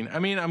disappointing. I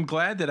mean, I'm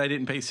glad that I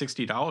didn't pay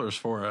 $60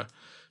 for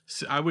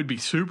I would be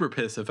super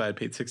pissed if I had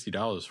paid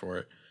 $60 for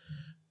it.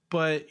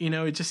 But,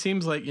 it just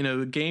seems like,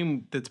 the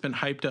game that's been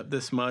hyped up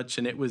this much,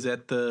 and it was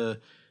at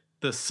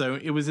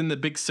it was in the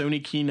big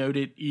Sony keynote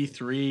at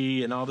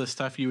E3 and all this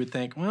stuff, you would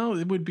think, well,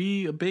 it would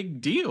be a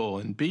big deal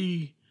and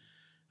be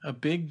a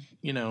big,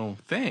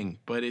 thing.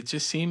 But it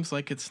just seems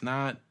like it's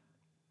not,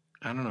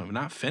 I don't know,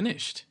 not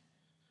finished.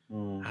 I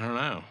don't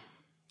know.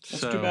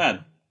 That's too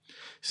bad.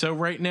 So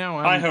right now,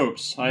 High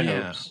hopes. High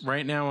hopes.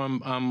 Right now,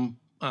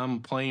 I'm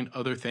playing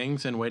other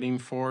things and waiting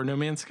for No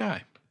Man's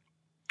Sky.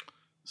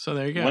 So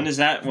there you go. When is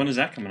that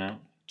coming out?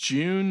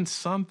 June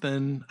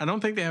something. I don't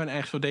think they have an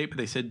actual date, but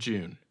they said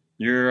June.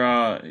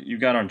 You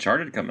got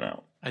Uncharted coming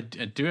out. I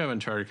do have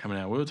Uncharted coming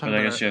out. We'll talk But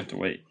about I guess you have to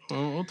wait.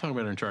 We'll talk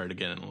about Uncharted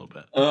again in a little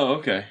bit. Oh,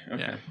 okay.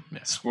 Yeah.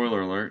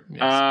 Spoiler alert.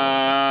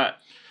 Yeah,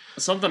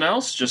 Something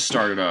else just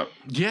started up.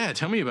 Yeah,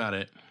 tell me about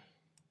it.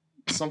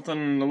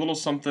 Something, an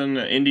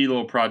indie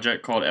little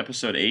project called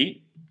Episode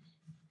 8.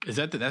 Is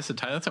that's the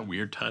title? That's a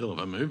weird title of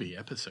a movie,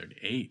 Episode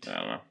 8. I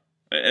don't know.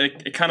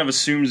 It kind of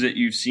assumes that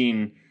you've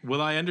seen.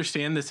 Will I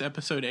understand this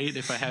Episode 8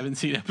 if I haven't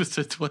seen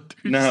Episodes 1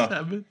 through No.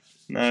 7?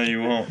 No,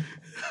 you won't.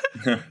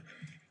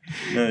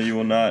 No, you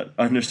will not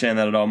understand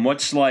that at all.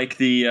 Much like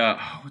the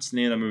what's the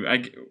name of the movie?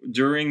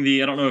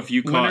 I don't know if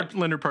you caught.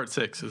 Leonard Part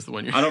 6 is the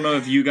one you're. I don't know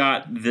if you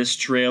got this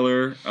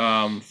trailer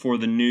for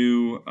the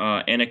new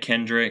Anna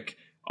Kendrick,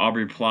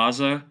 Aubrey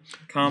Plaza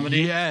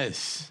comedy.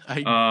 Yes,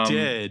 I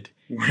did.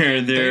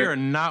 Where They are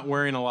not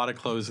wearing a lot of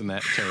clothes in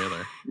that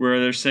trailer. Where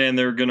they're saying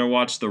they're going to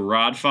watch The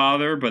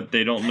Rodfather, but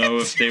they don't know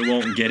if they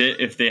won't get it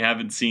if they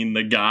haven't seen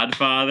The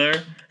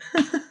Godfather.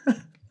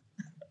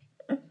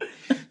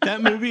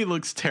 That movie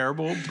looks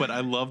terrible, but I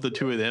love the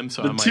two of them,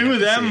 so I The might two have of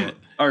to see them it.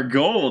 are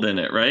gold in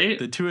it, right?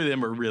 The two of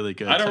them are really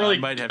good. I don't so really. I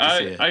might have to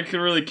see it. I could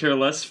really care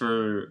less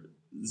for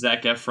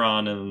Zac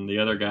Efron and the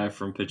other guy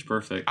from Pitch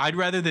Perfect. I'd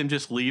rather them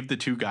just leave the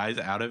two guys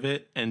out of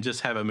it and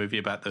just have a movie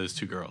about those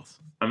two girls.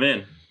 I'm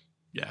in.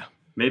 Yeah.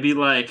 Maybe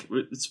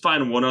let's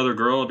find one other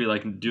girl and be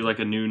like, do like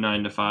a new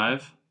 9 to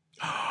 5.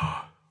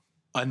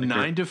 A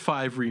 9 to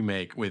 5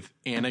 remake with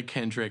Anna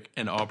Kendrick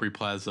and Aubrey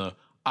Plaza.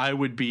 I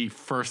would be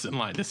first in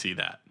line to see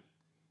that.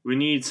 We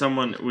need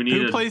someone. We need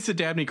Who plays the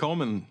Dabney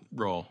Coleman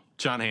role?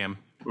 John Hamm.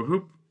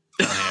 Who?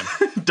 John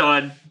Hamm.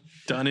 Done.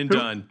 Done and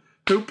done.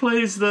 Who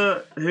plays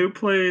the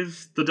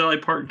Dolly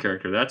Parton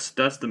character? That's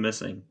the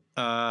missing.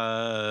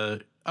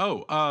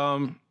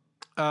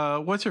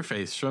 What's her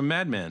face from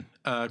Mad Men?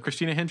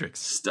 Christina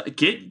Hendricks.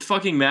 Get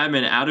fucking Mad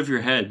Men out of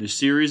your head. The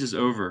series is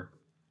over.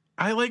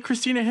 I like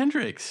Christina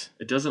Hendricks.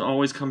 It doesn't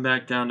always come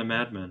back down to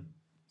Mad Men.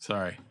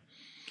 Sorry.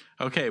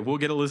 Okay, we'll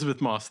get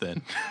Elizabeth Moss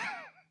then.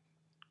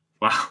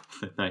 Wow,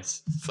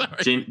 nice.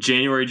 Sorry.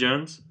 January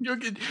Jones. We'll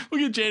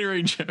get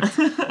January Jones.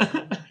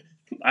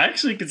 I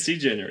actually could see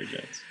January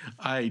Jones.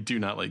 I do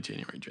not like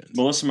January Jones.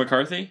 Melissa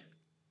McCarthy.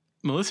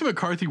 Melissa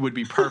McCarthy would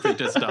be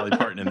perfect as Dolly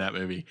Parton in that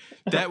movie.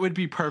 That would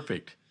be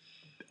perfect.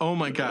 Oh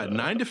my God,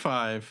 9 to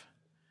 5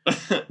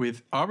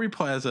 with Aubrey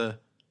Plaza.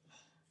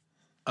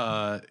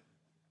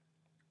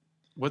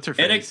 What's her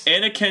face?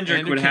 Anna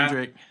Kendrick would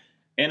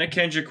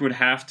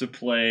have to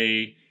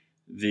play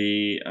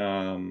the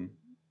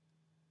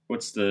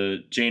what's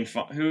the Jane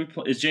who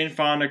is Jane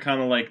Fonda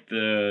kind of like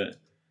the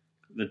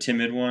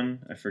timid one?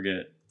 I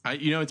forget.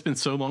 It's been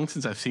so long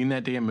since I've seen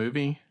that damn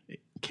movie.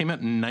 It came out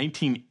in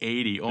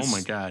 1980. Oh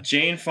my God.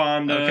 Jane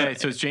Fonda. Okay,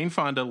 so it's Jane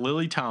Fonda,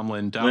 Lily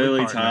Tomlin, Dolly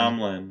Lily Parton.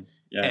 Tomlin.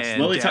 Yes.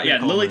 And Lily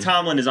Coleman.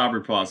 Tomlin is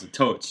Aubrey Plaza.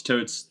 Totes.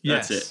 That's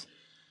Yes. it.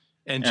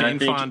 And And I Jane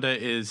think- Fonda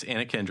is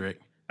Anna Kendrick.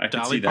 I could see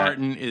Dolly that.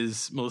 Parton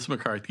is Melissa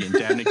McCarthy, and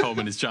Dabney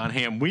Coleman is John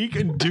Hamm. We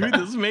can do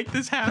this. Make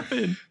this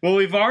happen. Well,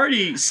 we've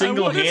already I want to see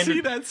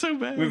single-handed. that so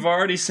bad. We've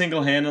already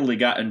single-handedly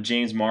gotten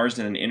James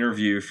Marsden an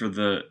interview for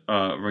the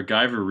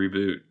MacGyver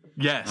reboot.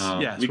 Yes, we we're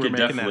could making that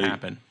definitely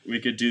happen. We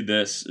could do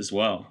this as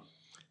well.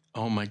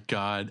 Oh my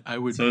God, I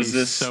would So pay is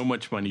this- so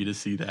much money to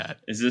see that.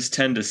 Is this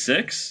 10 to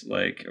 6,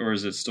 or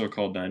is it still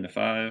called 9 to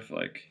 5?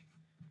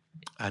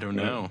 I don't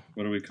know.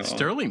 What do we call it?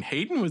 Sterling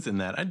Hayden was in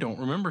that. I don't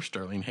remember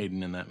Sterling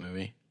Hayden in that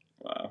movie.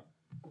 Wow.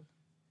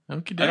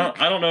 Okay, I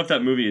don't know if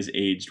that movie has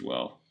aged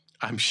well.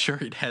 I'm sure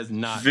it has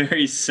not.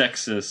 Very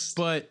sexist.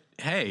 But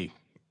hey,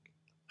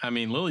 I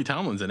mean, Lily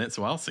Tomlin's in it,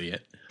 so I'll see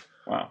it.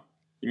 Wow.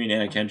 You mean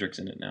Anna Kendrick's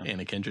in it now?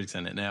 Anna Kendrick's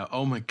in it now.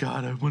 Oh my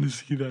God, I want to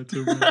see that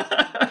so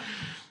bad.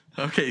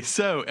 Okay,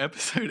 so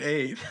episode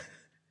 8.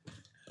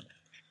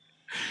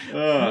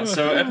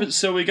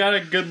 So we got a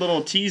good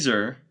little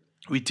teaser.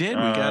 We did.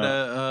 We got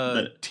a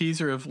that-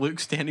 teaser of Luke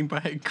standing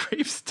by a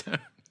gravestone.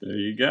 There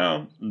you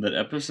go. That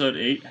episode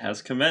 8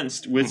 has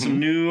commenced with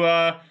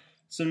Mm-hmm.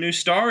 some new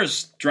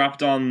stars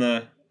dropped on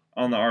the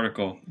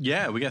article.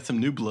 Yeah, we got some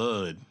new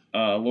blood.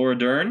 Laura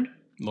Dern,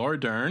 Laura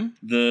Dern.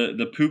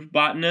 the poop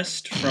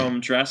botanist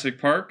from Jurassic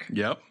Park,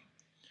 Yep.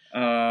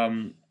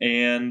 and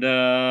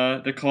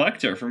the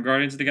collector from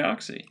Guardians of the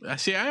Galaxy.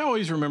 See, I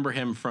always remember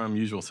him from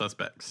Usual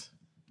Suspects.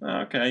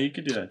 Okay, you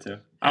could do that too.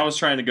 I was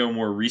trying to go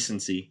more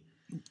recency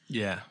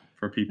Yeah.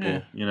 for people,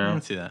 Yeah, you I know.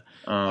 can see that.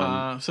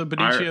 Um, So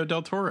Benicio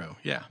del Toro.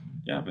 Yeah.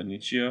 Yeah,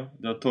 Benicio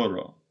del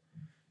Toro.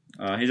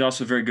 He's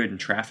also very good in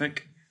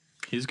Traffic.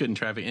 He's good in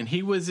Traffic. And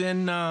he was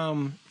in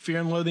Fear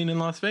and Loathing in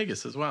Las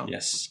Vegas as well.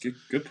 Yes,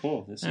 good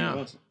pull. Yes, Yeah. he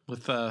was.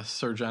 With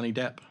Sir Johnny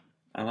Depp.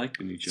 I like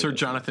Benicio. Sir del Toro.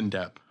 Jonathan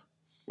Depp.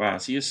 Wow,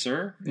 is he a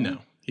sir? No,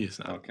 he is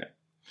not. Okay.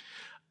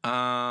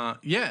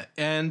 Yeah,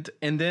 and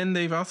then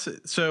they've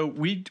also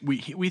we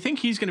think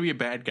he's going to be a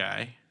bad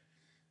guy.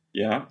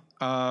 Yeah.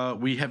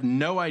 We have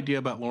no idea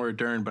about Laura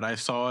Dern, but I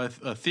saw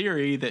a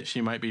theory that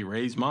she might be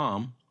Rey's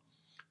mom.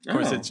 Of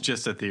course, Oh. it's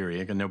just a theory.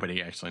 Like,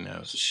 nobody actually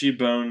knows. She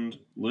boned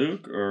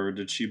Luke, or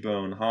did she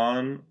bone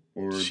Han?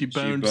 Or She did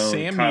boned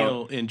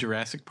Samuel in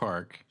Jurassic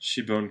Park.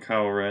 She boned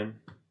Kylo Ren.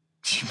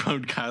 She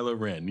boned Kylo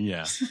Ren,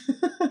 yeah.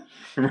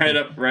 right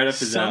up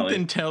his alley.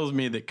 Something tells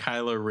me that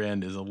Kylo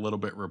Ren is a little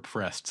bit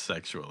repressed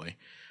sexually.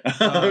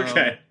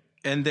 Okay.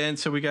 And then,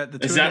 so we got the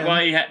two Is of that them.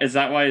 why is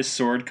that why his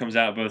sword comes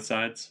out both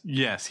sides?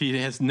 Yes, he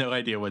has no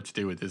idea what to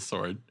do with his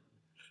sword.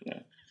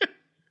 Yeah.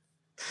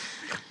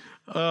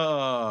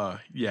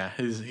 Yeah,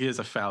 he has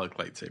a phallic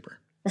lightsaber.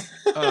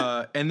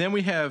 And then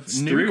we have It's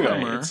three-way.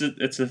 newcomer.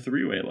 It's a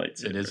three-way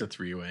lightsaber. It is a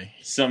three-way.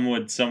 Some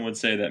would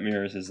say that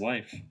mirrors his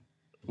life.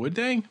 Would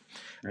they?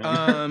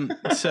 Really?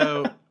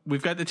 So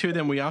we've got the two of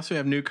them. We also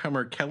have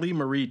newcomer Kelly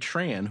Marie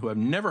Tran, who I've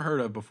never heard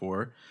of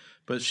before,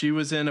 but she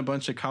was in a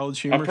bunch of College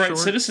Humor Upright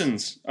shorts.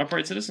 Citizens.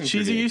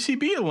 She's a review.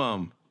 UCB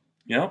alum,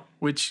 Yep.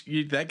 which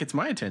that gets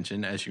my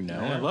attention, as you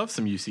know. Yeah. I love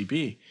some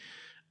UCB.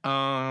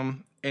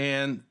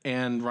 And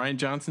Ryan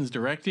Johnson's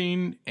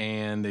directing,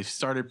 and they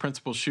started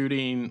principal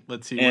shooting.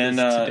 Let's see, what And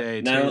is it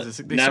today? They Natalie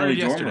started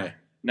yesterday. Dormer.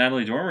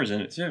 Natalie Dormer's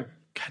in it too.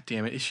 God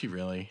damn it, is she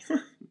really?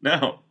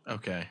 No,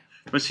 Okay.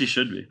 but she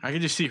should be. I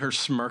could just see her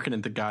smirking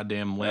at the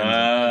goddamn lens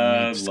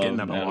and just getting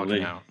up and walking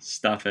Natalie. out.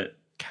 Stop it.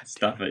 God damn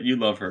Stop it. You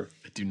love her.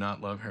 I do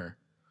not love her.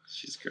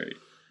 She's great.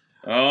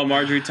 Oh,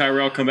 Marjorie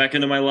Tyrell, come back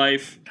into my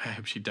life. I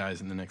hope she dies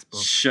in the next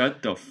book.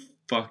 Shut the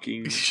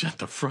fucking. Shut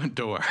the front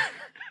door.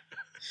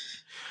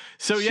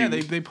 So yeah,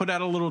 they put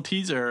out a little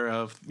teaser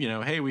of,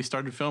 hey, we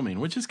started filming,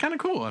 which is kind of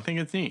cool. I think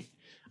it's neat.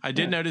 I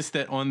did notice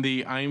that on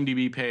the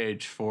IMDb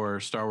page for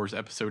Star Wars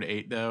Episode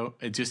 8, though,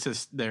 it just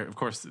says there. Of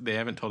course, they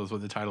haven't told us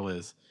what the title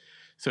is,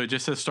 so it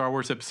just says Star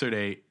Wars Episode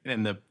 8,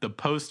 and the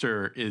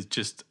poster is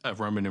just a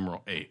Roman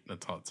numeral 8.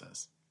 That's all it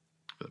says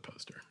for the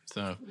poster.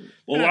 So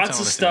Well, they're not lots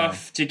telling of us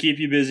stuff to keep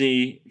you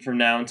busy from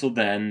now until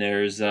then.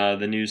 There's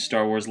the new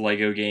Star Wars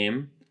Lego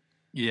game.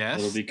 Yes,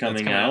 It'll be that's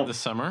coming out out. this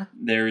summer.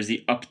 There is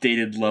the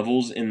updated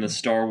levels in the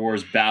Star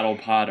Wars Battle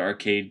Pod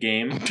arcade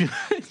game.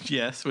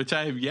 Yes, which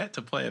I have yet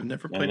to play. I've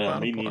never I played know,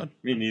 Battle Pod.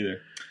 me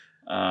neither.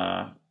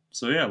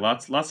 So yeah,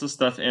 lots of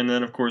stuff, and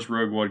then of course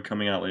Rogue One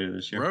coming out later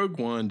this year. Rogue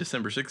One,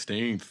 December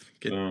 16th.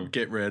 Boom.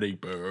 Get ready,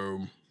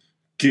 boom.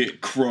 Get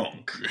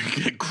crunk.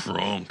 Get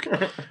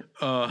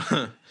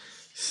crunk.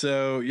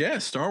 So yeah,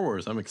 Star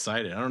Wars. I'm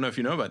excited. I don't know if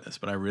you know about this,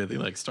 but I really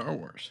like Star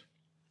Wars.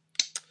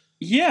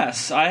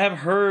 Yes, I have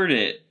heard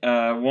it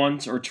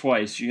once or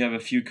twice. You have a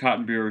few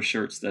Cotton Bureau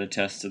shirts that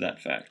attest to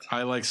that fact.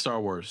 I like Star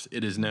Wars.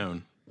 It is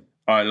known.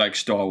 I like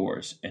Star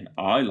Wars, and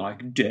I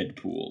like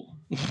Deadpool.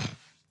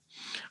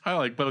 I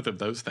like both of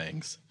those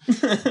things.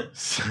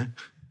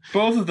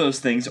 Both of those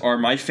things are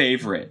my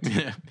favorite.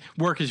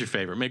 Work is your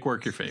favorite. Make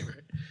work your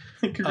favorite.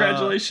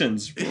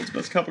 Congratulations, world's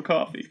best cup of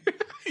coffee.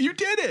 You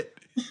did it.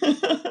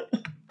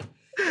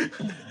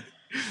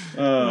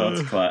 Oh,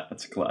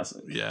 that's a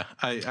classic. Yeah,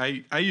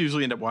 I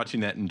usually end up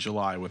watching that in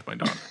July with my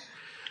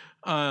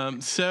daughter.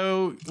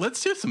 So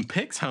let's do some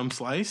picks, Home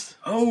Slice.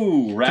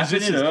 Oh,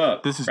 wrapping it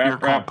up. This is Wrap-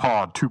 Earcom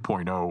Pod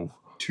 2.0.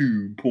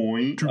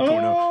 2.0.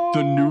 2.0.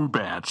 The new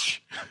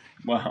batch.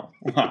 Wow.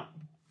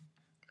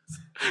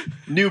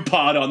 New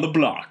pod on the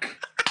block.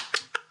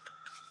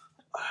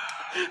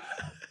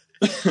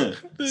 So,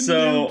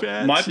 New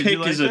batch. my Did pick you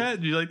like is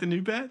that? Do you like the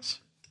new batch?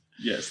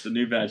 Yes, the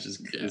new batch is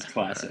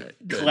classic. all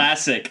right, good.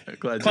 Classic. I'm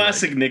glad you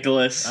Classic like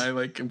Nicholas.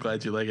 I'm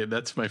glad you like it.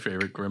 That's my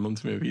favorite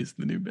Gremlins movie is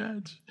the new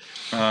batch.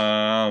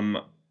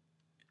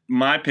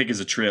 My pick is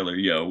a trailer,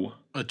 yo.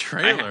 A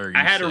trailer.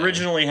 I had you say.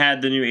 originally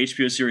had the new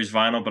HBO series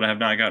Vinyl, but I have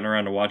not gotten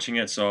around to watching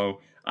it, so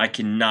I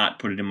cannot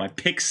put it in my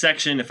pick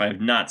section if I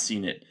have not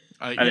seen it.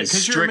 That is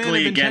 'cause you're a man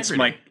strictly of against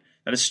integrity.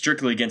 that is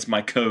strictly against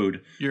my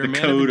code. You're the a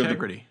man code of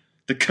integrity.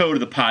 the code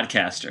of the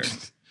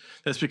podcaster.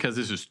 That's because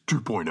this is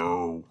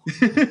 2.0.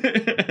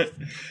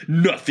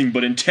 Nothing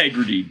but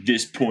integrity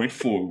this point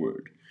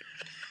forward.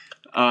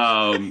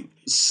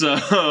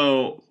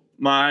 So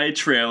my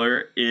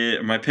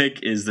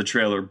pick is the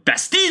trailer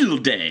Bastille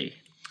Day.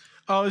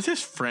 Oh, is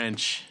this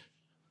French?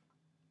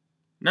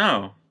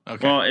 No.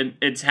 Okay. Well,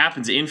 it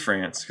happens in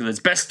France because it's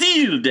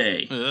Bastille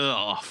Day.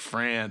 Ugh,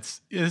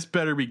 France. This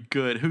better be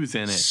good. Who's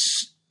in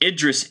it?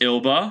 Idris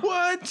Elba,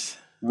 What?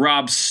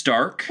 Rob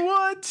Stark.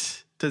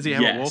 What? Does he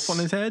have Yes. a wolf on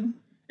his head?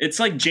 It's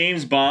like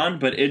James Bond,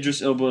 but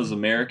Idris Elba is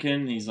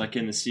American. He's like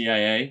in the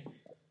CIA.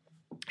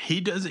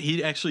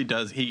 He actually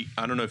does.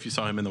 I don't know if you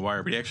saw him in The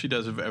Wire, but he actually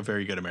does a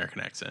very good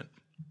American accent.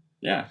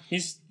 Yeah,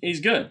 he's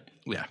good.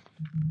 Yeah.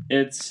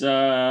 It's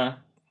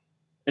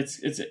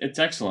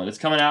excellent. It's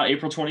coming out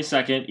April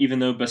 22nd, even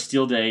though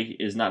Bastille Day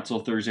is not till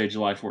Thursday,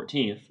 July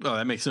 14th. Oh,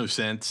 that makes no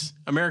sense.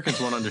 Americans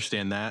won't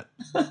understand that.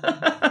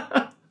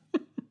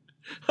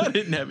 I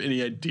didn't have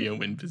any idea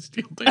when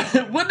Bastille Day.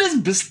 What is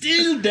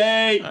Bastille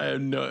Day? I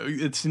have no.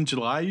 It's in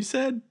July. You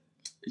said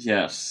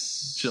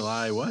Yes.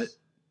 July what?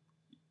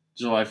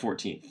 July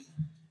 14th.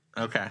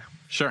 Okay,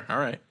 sure. All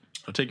right,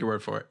 I'll take your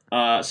word for it.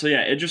 So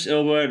yeah, Idris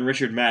Elba and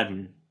Richard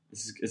Madden.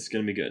 It's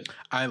going to be good.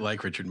 I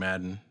like Richard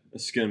Madden.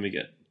 It's going to be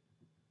good.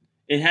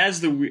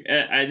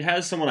 It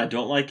has someone I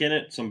don't like in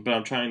it, but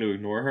I'm trying to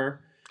ignore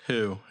her.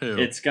 Who?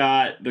 It's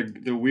got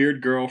the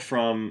weird girl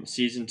from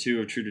season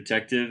 2 of True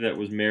Detective that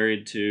was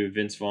married to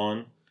Vince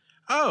Vaughn.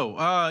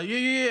 Oh,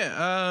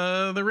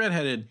 yeah. The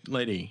redheaded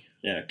lady.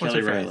 Yeah, What's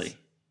Kelly her face? Riley.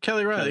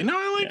 Kelly Riley. No,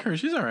 I like Yeah. her.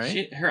 She's all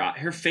right.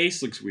 Her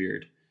face looks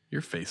weird.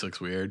 Your face looks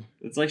weird.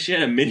 It's like she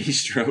had a mini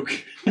stroke.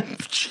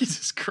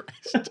 Jesus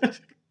Christ. God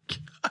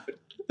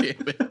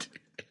damn it.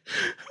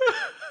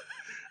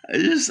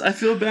 I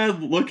feel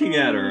bad looking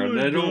at her, and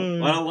Oh, I don't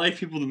God. like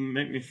people to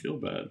make me feel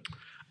bad.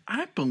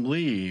 I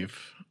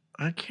believe,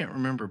 I can't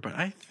remember, but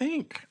I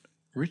think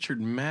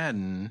Richard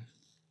Madden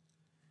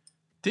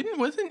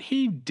wasn't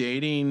he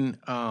dating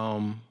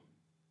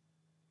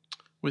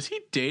was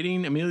he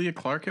dating Amelia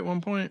Clark at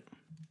one point?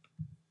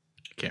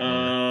 I can't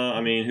remember.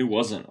 I mean, who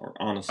wasn't?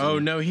 Honestly. Oh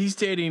no, he's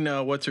dating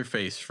what's her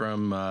face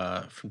from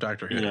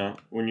Doctor Who. You know,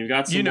 when you've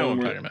got someone, You know what I'm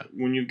where, talking about.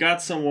 when you've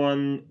got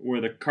someone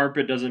where the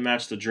carpet doesn't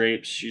match the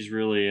drapes, she's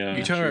really.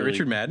 You talking about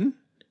Richard Madden?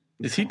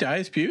 Does he dye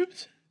his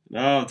pubes?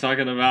 No, I'm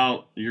talking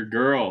about your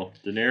girl,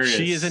 Daenerys.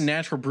 She is a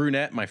natural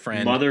brunette, my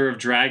friend. mother of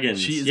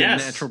dragons. She is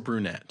yes. a natural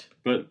brunette.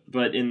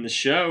 But in the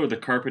show, the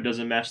carpet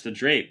doesn't match the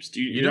drapes.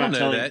 You you're don't not know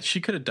telling- that. She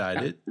could have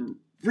dyed it.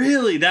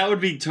 Really? That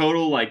would be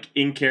total like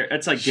in character.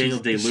 That's like Daniel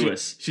Day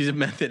Lewis. She's a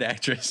method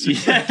actress.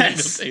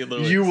 Yes, Daniel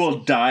Day-Lewis. you will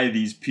dye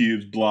these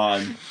pubes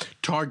blonde.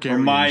 Targaryens Or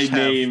my have-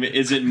 name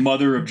isn't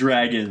Mother of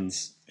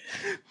Dragons.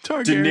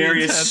 Targaryens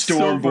Daenerys have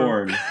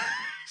silver. Stormborn.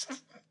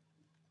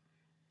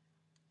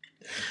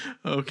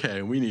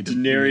 Okay, we need to.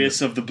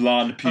 Daenerys of the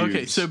blonde pubes.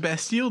 Okay, so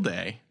Bastille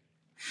Day.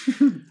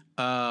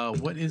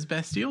 What is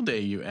Bastille Day,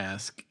 you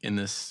ask, in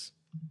this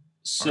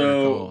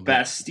So article that-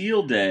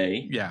 Bastille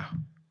Day, Yeah.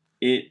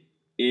 it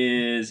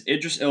is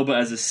Idris Elba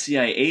as a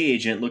CIA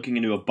agent looking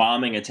into a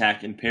bombing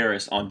attack in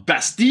Paris on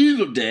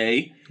Bastille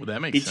Day. Well,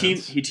 that makes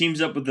sense. He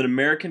teams up with an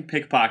American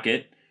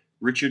pickpocket,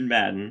 Richard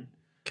Madden,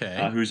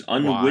 Okay. who's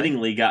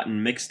unwittingly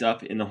gotten mixed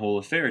up in the whole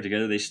affair.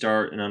 Together they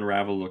start and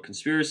unravel a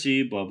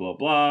conspiracy, blah, blah,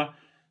 blah.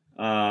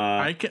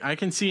 I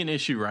can see an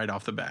issue right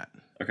off the bat.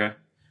 Okay.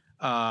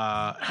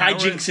 How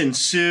Hijinks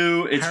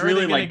ensue. It's how are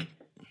really they gonna- like...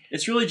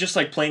 It's really just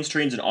like planes,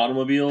 trains, and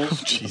automobiles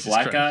with Jesus a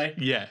black Christ.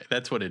 guy. Yeah,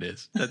 that's what it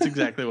is. That's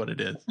exactly what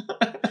it is.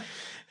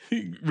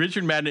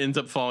 Richard Madden ends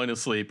up falling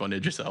asleep on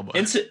Idris Elba.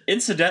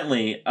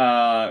 Incidentally,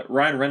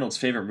 Ryan Reynolds'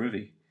 favorite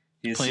movie.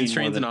 He's Planes, seen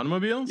Trains, more than, and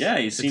Automobiles? Yeah,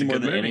 he's It's a seen more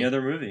good than any movie.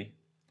 other movie.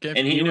 Yeah,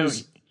 And he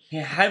was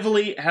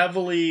heavily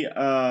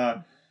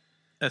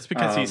That's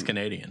because he's um,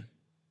 Canadian.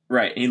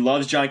 right. He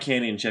loves John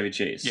Candy and Chevy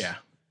Chase. Yeah.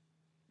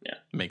 Yeah.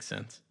 Makes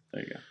sense.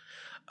 There you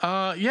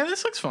go. Yeah,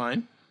 this looks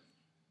fine.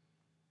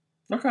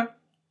 Okay.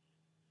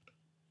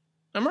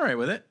 I'm all right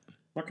with it.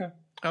 Okay.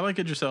 I like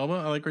Idris Elba.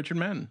 I like Richard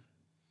Madden.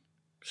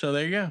 So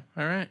there you go.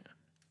 All right.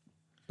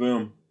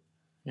 Boom.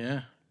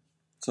 Yeah.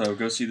 So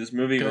go see this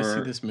movie, Go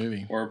see this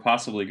movie. or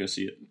possibly go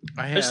see it.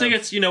 I I just think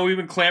it's we've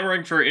been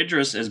clamoring for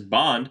Idris as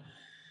Bond.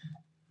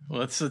 Well,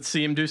 let's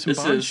see him do some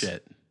This Bond is-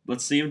 shit.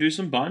 Let's see him do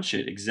some Bond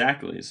shit.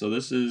 Exactly. So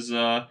this is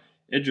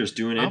Idris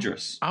doing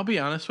Idris. I'll be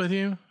honest with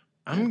you.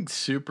 I'm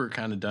super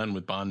kind of done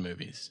with Bond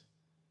movies.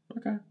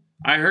 Okay.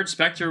 I heard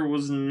Spectre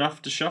was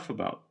enough to shuff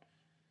about.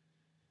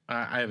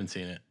 I haven't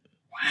seen it.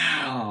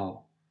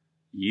 Wow.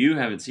 You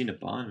haven't seen a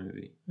Bond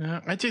movie.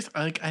 I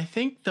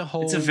think the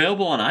whole. It's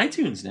available on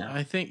iTunes now.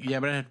 I think, yeah,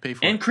 but I have to pay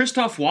for And it.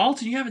 Christoph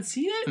Waltz, you haven't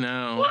seen it?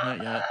 No, What?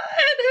 not yet.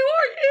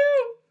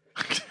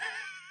 Who are you?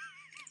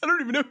 I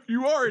don't even know who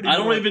you are anymore. I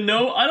don't even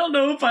know. I don't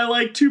know if I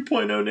like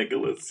 2.0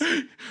 Nicholas.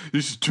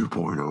 This is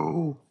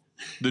 2.0.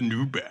 The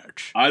new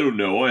batch. I don't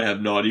know. I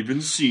have not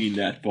even seen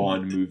that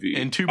Bond movie.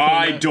 And 2.0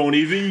 I don't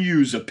even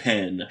use a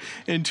pen.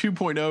 In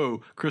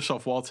 2.0,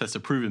 Christoph Waltz has to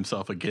prove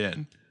himself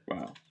again.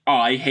 Wow.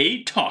 I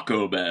hate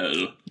Taco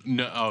Bell.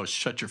 No, oh,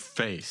 shut your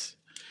face.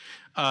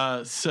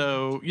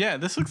 So yeah,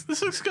 this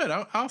looks good.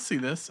 I'll see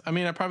this. I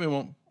mean, I probably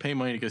won't pay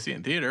money to go see it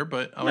in theater,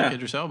 but I like Yeah.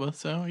 Idris Elba,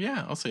 so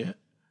yeah, I'll see it.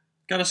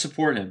 Gotta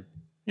support him.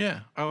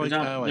 Yeah, I like.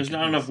 There's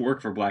not it. enough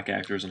work for black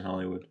actors in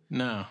Hollywood.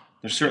 No,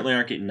 They certainly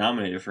aren't getting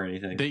nominated for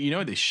anything. you know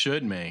what they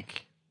should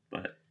make?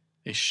 But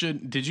They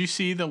should. Did you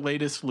see the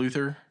latest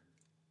Luther?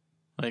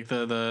 Like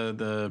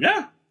the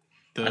yeah,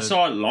 the I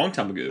saw it a long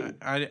time ago.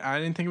 I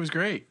didn't think it was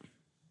great.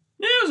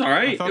 Yeah, it was all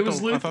right. It was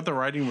I Luther. thought the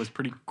writing was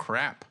pretty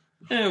crap.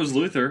 Yeah, it was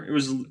Luther. It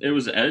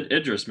was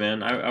Idris,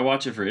 man. I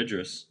watch it for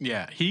Idris.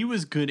 Yeah, he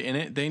was good in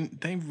it.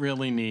 They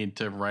really need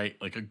to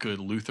write like a good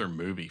Luther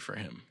movie for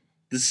him.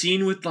 The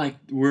scene with like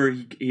where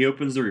he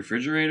opens the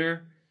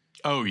refrigerator,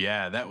 Oh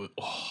yeah, that was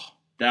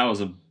that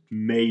was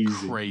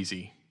amazing.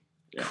 crazy,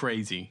 Yeah.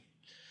 crazy.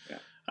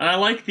 And I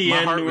like the My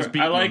end. heart was where-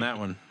 beating on that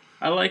one.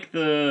 I like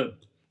the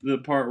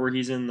part where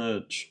he's in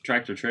the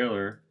tractor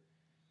trailer,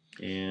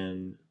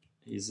 and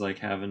he's like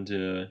having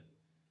to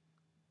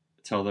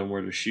tell them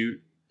where to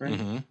shoot. Right,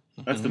 Mm-hmm.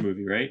 that's the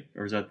movie, right?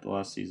 Or is that the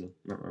last season?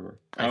 I don't remember.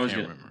 I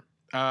can't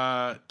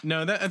remember.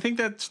 No, I think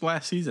that's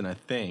last season. I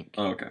think.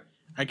 Oh, okay.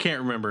 I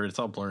can't remember. It's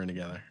all blurring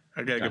together.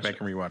 I gotta go Gotcha.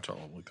 back and rewatch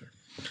all of Luther.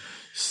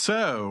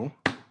 So,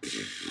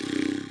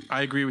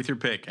 I agree with your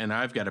pick, and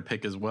I've got a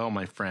pick as well,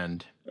 my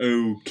friend.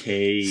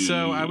 Okay.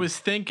 So I was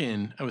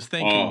thinking I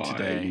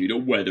today. need a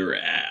weather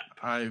app.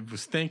 I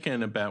was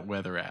thinking about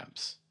weather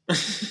apps,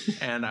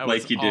 and I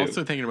Like was you do.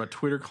 also thinking about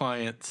Twitter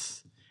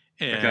clients,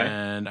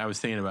 and I was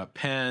thinking about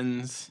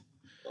pens.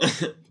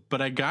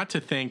 But I got to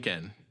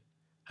thinking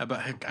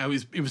about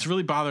it was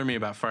really bothering me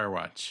about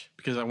Firewatch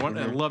because I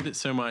loved it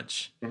so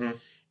much,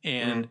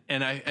 and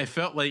I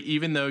felt like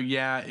even though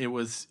it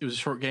was a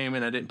short game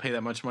and I didn't pay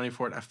that much money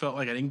for it, I felt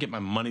like I didn't get my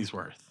money's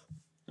worth.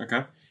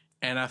 Okay.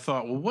 And I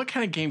thought, well, what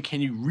kind of game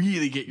can you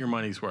really get your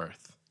money's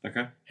worth?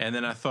 Okay. And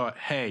then I thought,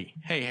 hey.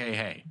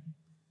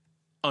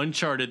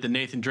 Uncharted, the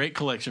Nathan Drake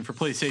collection for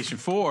PlayStation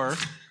 4.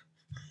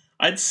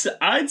 I'd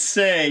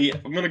say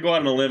I'm gonna go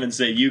out on a limb and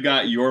say you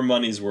got your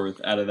money's worth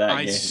out of that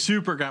I game.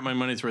 super got my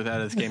money's worth out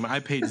of this game. I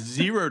paid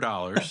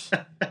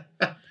 $0.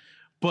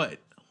 But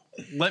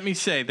let me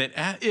say that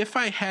if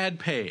I had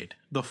paid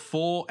the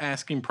full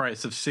asking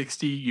price of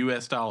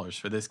 $60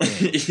 for this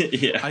game,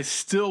 Yeah. I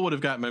still would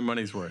have gotten my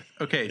money's worth.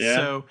 Okay, Yeah.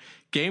 so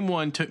game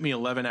 1 took me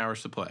 11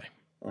 hours to play.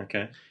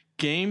 Okay.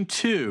 Game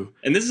 2,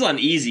 And this is on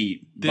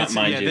easy,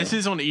 mind you. this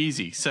is on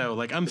easy. So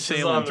like I'm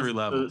sailing through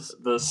levels.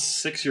 The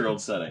 6-year-old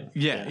setting.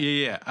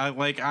 Yeah.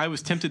 I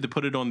was tempted to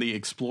put it on the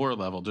Explorer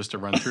level just to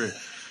run through.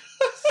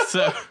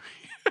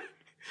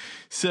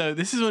 So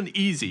this is on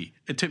easy.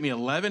 It took me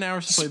 11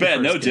 hours to play the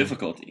first no game.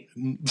 difficulty.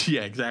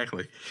 Yeah,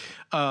 exactly.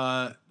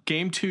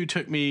 Game 2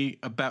 took me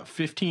about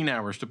 15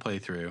 hours to play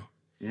through.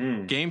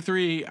 Game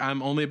 3,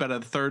 I'm only about a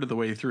third of the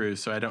way through,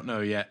 so I don't know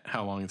yet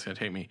how long it's going to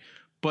take me.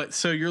 But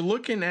so you're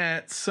looking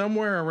at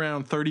somewhere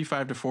around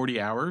 35 to 40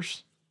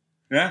 hours.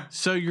 Yeah.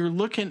 So you're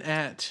looking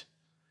at,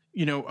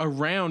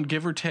 around,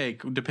 give or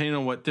take, depending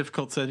on what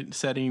difficult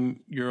setting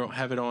you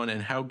have it on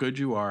and how good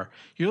you are,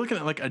 you're looking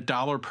at like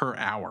 $1 per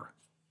hour.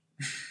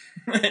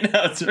 I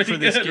know, it's pretty For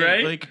this good, game.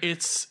 right? Like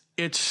it's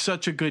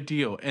such a good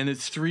deal, and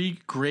it's 3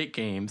 great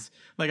games.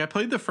 Like I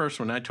played the first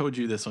one. I told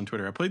you this on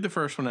Twitter. I played the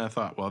first one and I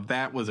thought, well,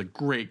 that was a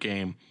great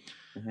game.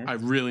 I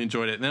really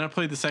enjoyed it. And then I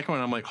played the second one.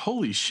 And I'm like,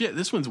 holy shit,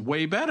 this one's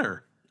way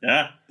better.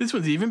 Yeah. This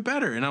one's even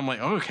better. And I'm like,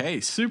 okay,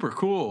 super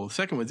cool. The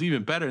second one's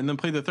even better. And then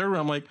played the third one.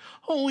 I'm like,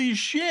 holy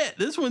shit,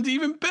 this one's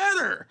even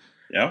better.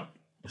 Yeah.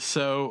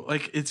 So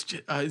like it's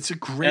a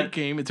great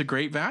game. It's a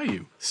great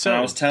value. So And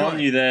I was telling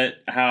you that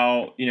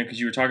how, because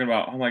you were talking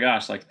about, oh my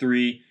gosh, like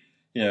 3,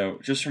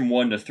 just from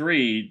 1 to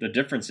 3, the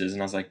differences.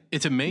 And I was like,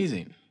 it's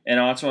amazing. and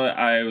that's what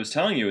I was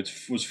telling you. It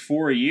was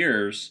 4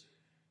 years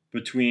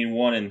between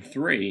 1 and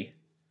 3.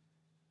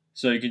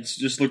 So you can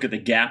just look at the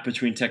gap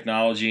between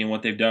technology and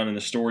what they've done in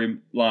the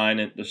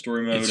storyline and the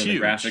story mode It's and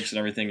huge. the graphics and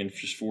everything in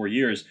just 4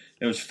 years.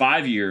 It was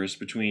 5 years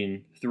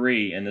between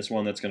 3 and this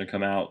one that's going to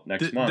come out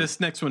next month. This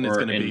next one is or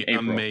going to in be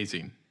April.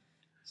 amazing.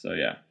 So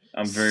yeah,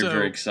 I'm very, So-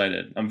 very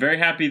excited. I'm very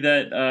happy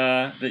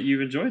that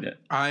you've enjoyed it.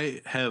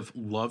 I have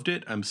loved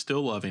it. I'm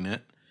still loving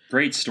it.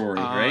 Great story,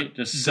 right?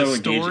 Just the so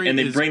engaging, story and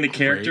they is bring the great.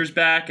 characters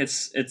back.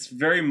 It's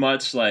very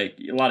much like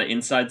a lot of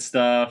inside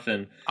stuff,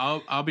 and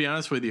I'll be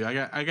honest with you.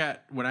 I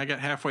got when I got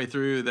halfway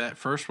through that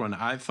first one,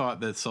 I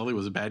thought that Sully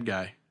was a bad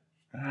guy.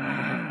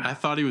 I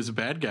thought he was a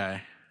bad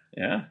guy.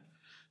 yeah,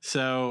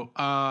 So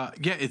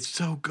it's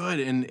so good,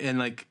 and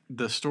like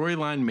the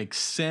storyline makes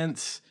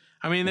sense.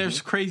 I mean,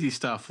 there's crazy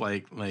stuff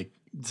like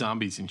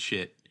zombies and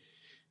shit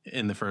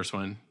in the first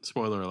one.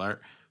 Spoiler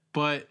alert.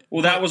 But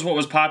well, that was what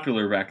was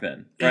popular back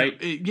then, right?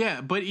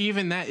 But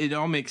even that, it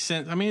all makes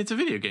sense. I mean, it's a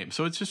video game,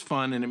 so it's just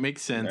fun and it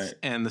makes sense. Right.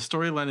 And the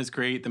storyline is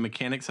great. The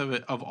mechanics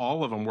of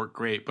all of them work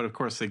great. But of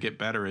course, they get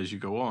better as you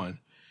go on.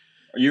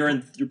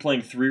 You're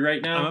playing 3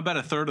 right now. I'm about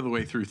a third of the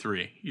way through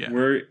 3. Yeah,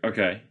 We're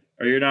okay.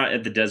 Or you're not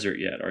at the desert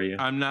yet, are you?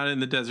 I'm not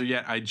in the desert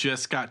yet. I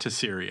just got to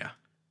Syria.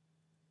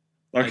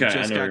 Okay, I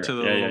just know got you're- to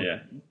the yeah, little yeah.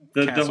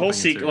 The castle whole thing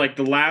sequence, too. like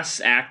the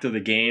last act of the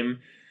game,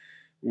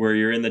 where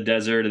you're in the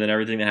desert, and then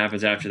everything that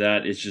happens after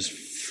that is just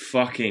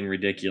fucking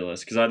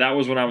ridiculous. Because that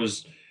was when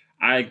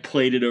I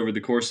played it over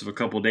the course of a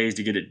couple days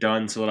to get it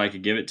done so that I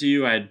could give it to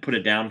you. I had put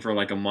it down for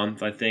like a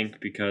month, I think,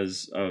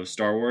 because of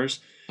Star Wars.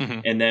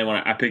 Mhm. And then when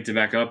I picked it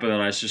back up, and then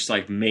I just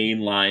like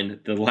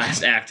mainlined the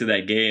last act of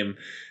that game.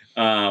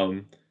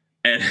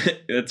 And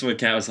that's when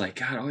Kat was like,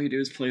 God, all you do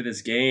is play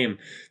this game.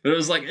 But it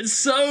was like, it's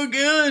so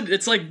good.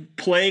 It's like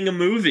playing a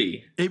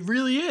movie. It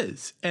really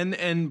is.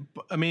 And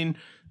I mean,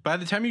 by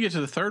the time you get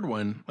to the third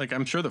one, like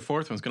I'm sure the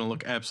fourth one's going to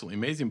look absolutely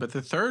amazing, but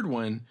the third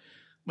one,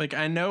 like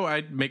I know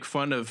I'd make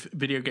fun of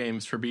video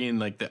games for being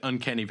like the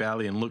uncanny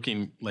valley and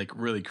looking like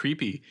really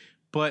creepy,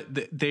 but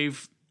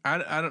they've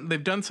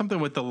done something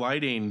with the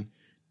lighting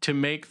to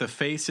make the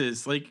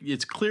faces like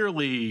it's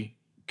clearly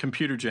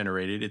computer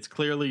generated. It's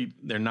clearly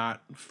they're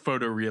not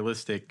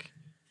photorealistic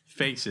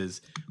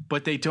faces,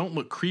 but they don't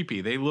look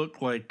creepy. They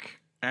look like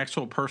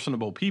actual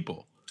personable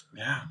people.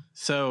 Yeah.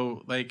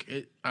 So, like,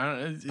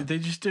 they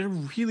just did a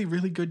really,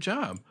 really good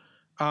job.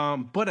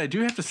 But I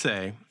do have to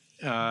say,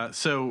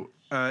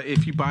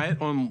 if you buy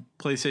it on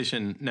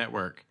PlayStation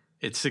Network,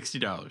 it's $60,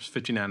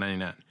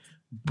 $59.99.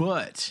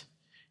 But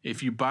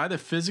if you buy the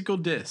physical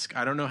disc,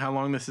 I don't know how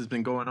long this has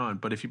been going on,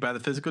 but if you buy the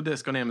physical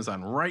disc on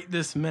Amazon right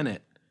this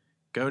minute,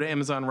 go to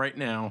Amazon right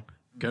now,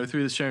 Go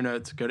through the show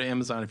notes. Go to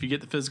Amazon. If you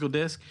get the physical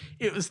disc,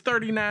 it was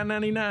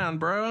 $39.99,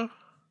 bro.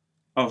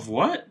 Of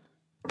what?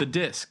 The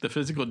disc, the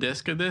physical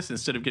disc of this,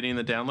 instead of getting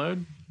the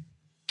download.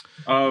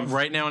 Of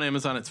Right now on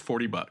Amazon, it's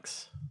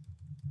 $40.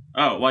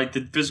 Oh, like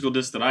the physical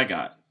disc that I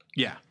got.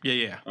 Yeah.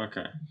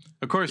 Okay.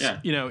 Of course, Yeah.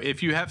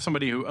 if you have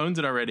somebody who owns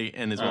it already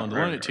and is willing to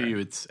loan it to you,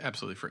 it's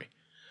absolutely free.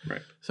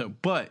 Right. So,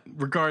 but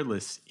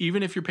regardless,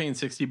 even if you're paying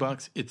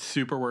 $60, it's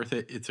super worth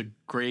it. It's a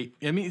great,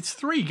 it's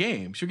 3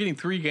 games. You're getting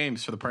 3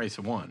 games for the price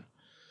of 1.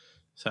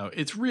 So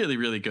it's really,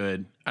 really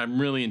good.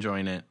 I'm really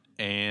enjoying it,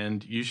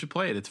 and you should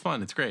play it. It's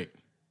fun. It's great.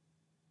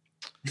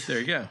 There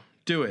you go.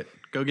 Do it.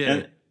 Go get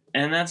it.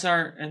 And that's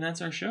our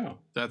show.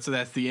 That's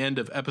the end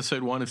of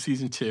episode 1 of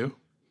season 2.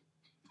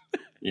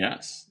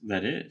 Yes,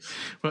 that is.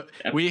 But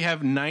we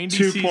have 90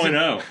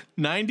 2.0.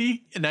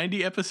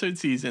 90 episode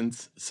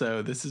seasons.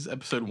 So this is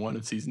episode 1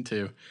 of season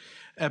 2.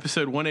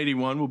 Episode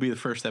 181 will be the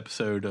first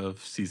episode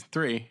of season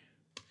 3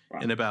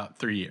 in about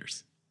 3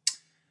 years.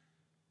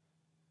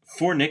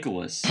 For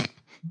Nicholas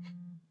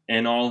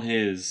and all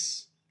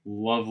his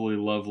lovely,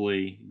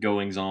 lovely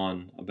goings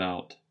on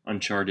about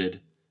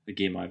Uncharted, a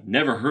game I've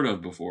never heard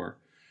of before.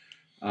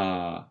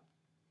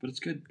 But it's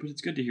good. But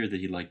it's good to hear that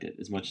he liked it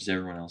as much as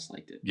everyone else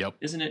liked it. Yep.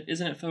 Isn't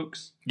it,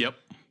 folks? Yep.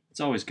 It's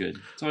always good.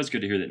 It's always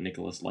good to hear that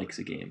Nicholas likes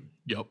a game.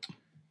 Yep.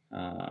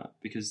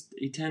 Because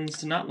he tends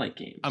to not like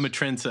games. I'm a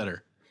trendsetter.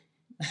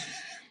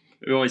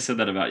 We always said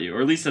that about you,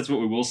 or at least that's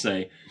what we will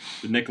say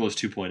with Nicholas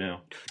 2.0.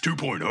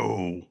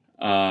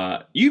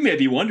 2.0. You may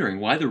be wondering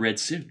why the red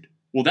suit.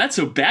 Well, that's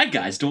so bad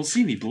guys don't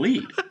see me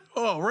bleed.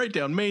 Oh, right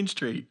down Main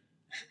Street.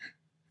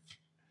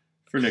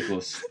 For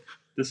Nicholas,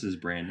 this is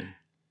Brandon.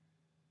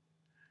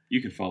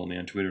 You can follow me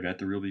on Twitter at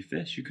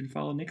TheRealBeefFish. You can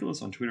follow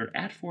Nicholas on Twitter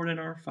at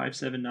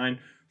FordNR579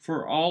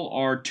 for all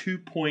our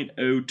 2.0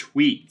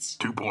 tweets.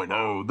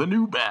 2.0, the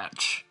new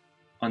batch.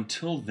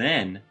 Until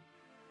then,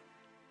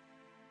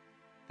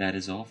 that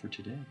is all for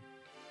today.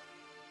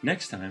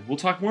 Next time, we'll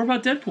talk more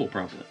about Deadpool,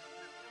 probably.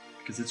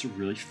 Because it's a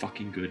really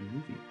fucking good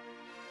movie.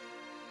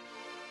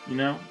 You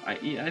know,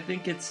 I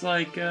think it's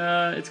like,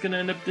 this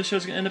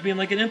show's gonna end up being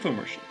like an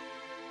infomercial.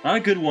 Not a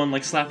good one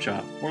like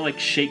Slapshot, more like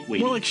Shake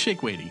Weighty. More like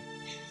Shake Weighty.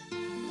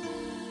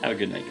 Have a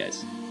good night,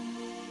 guys.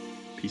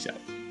 Peace out.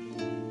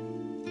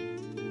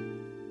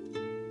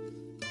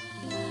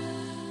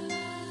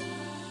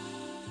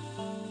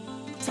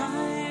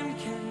 Time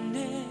can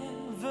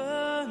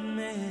never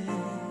mend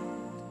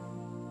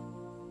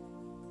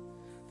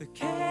the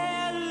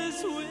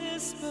careless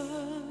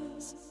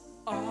whispers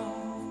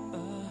of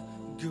a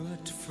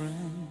good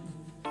friend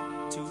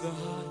to the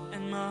heart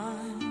and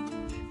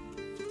mind.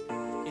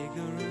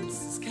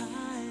 Ignorance is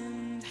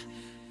kind,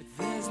 but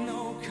there's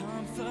no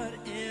comfort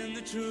in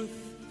the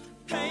truth.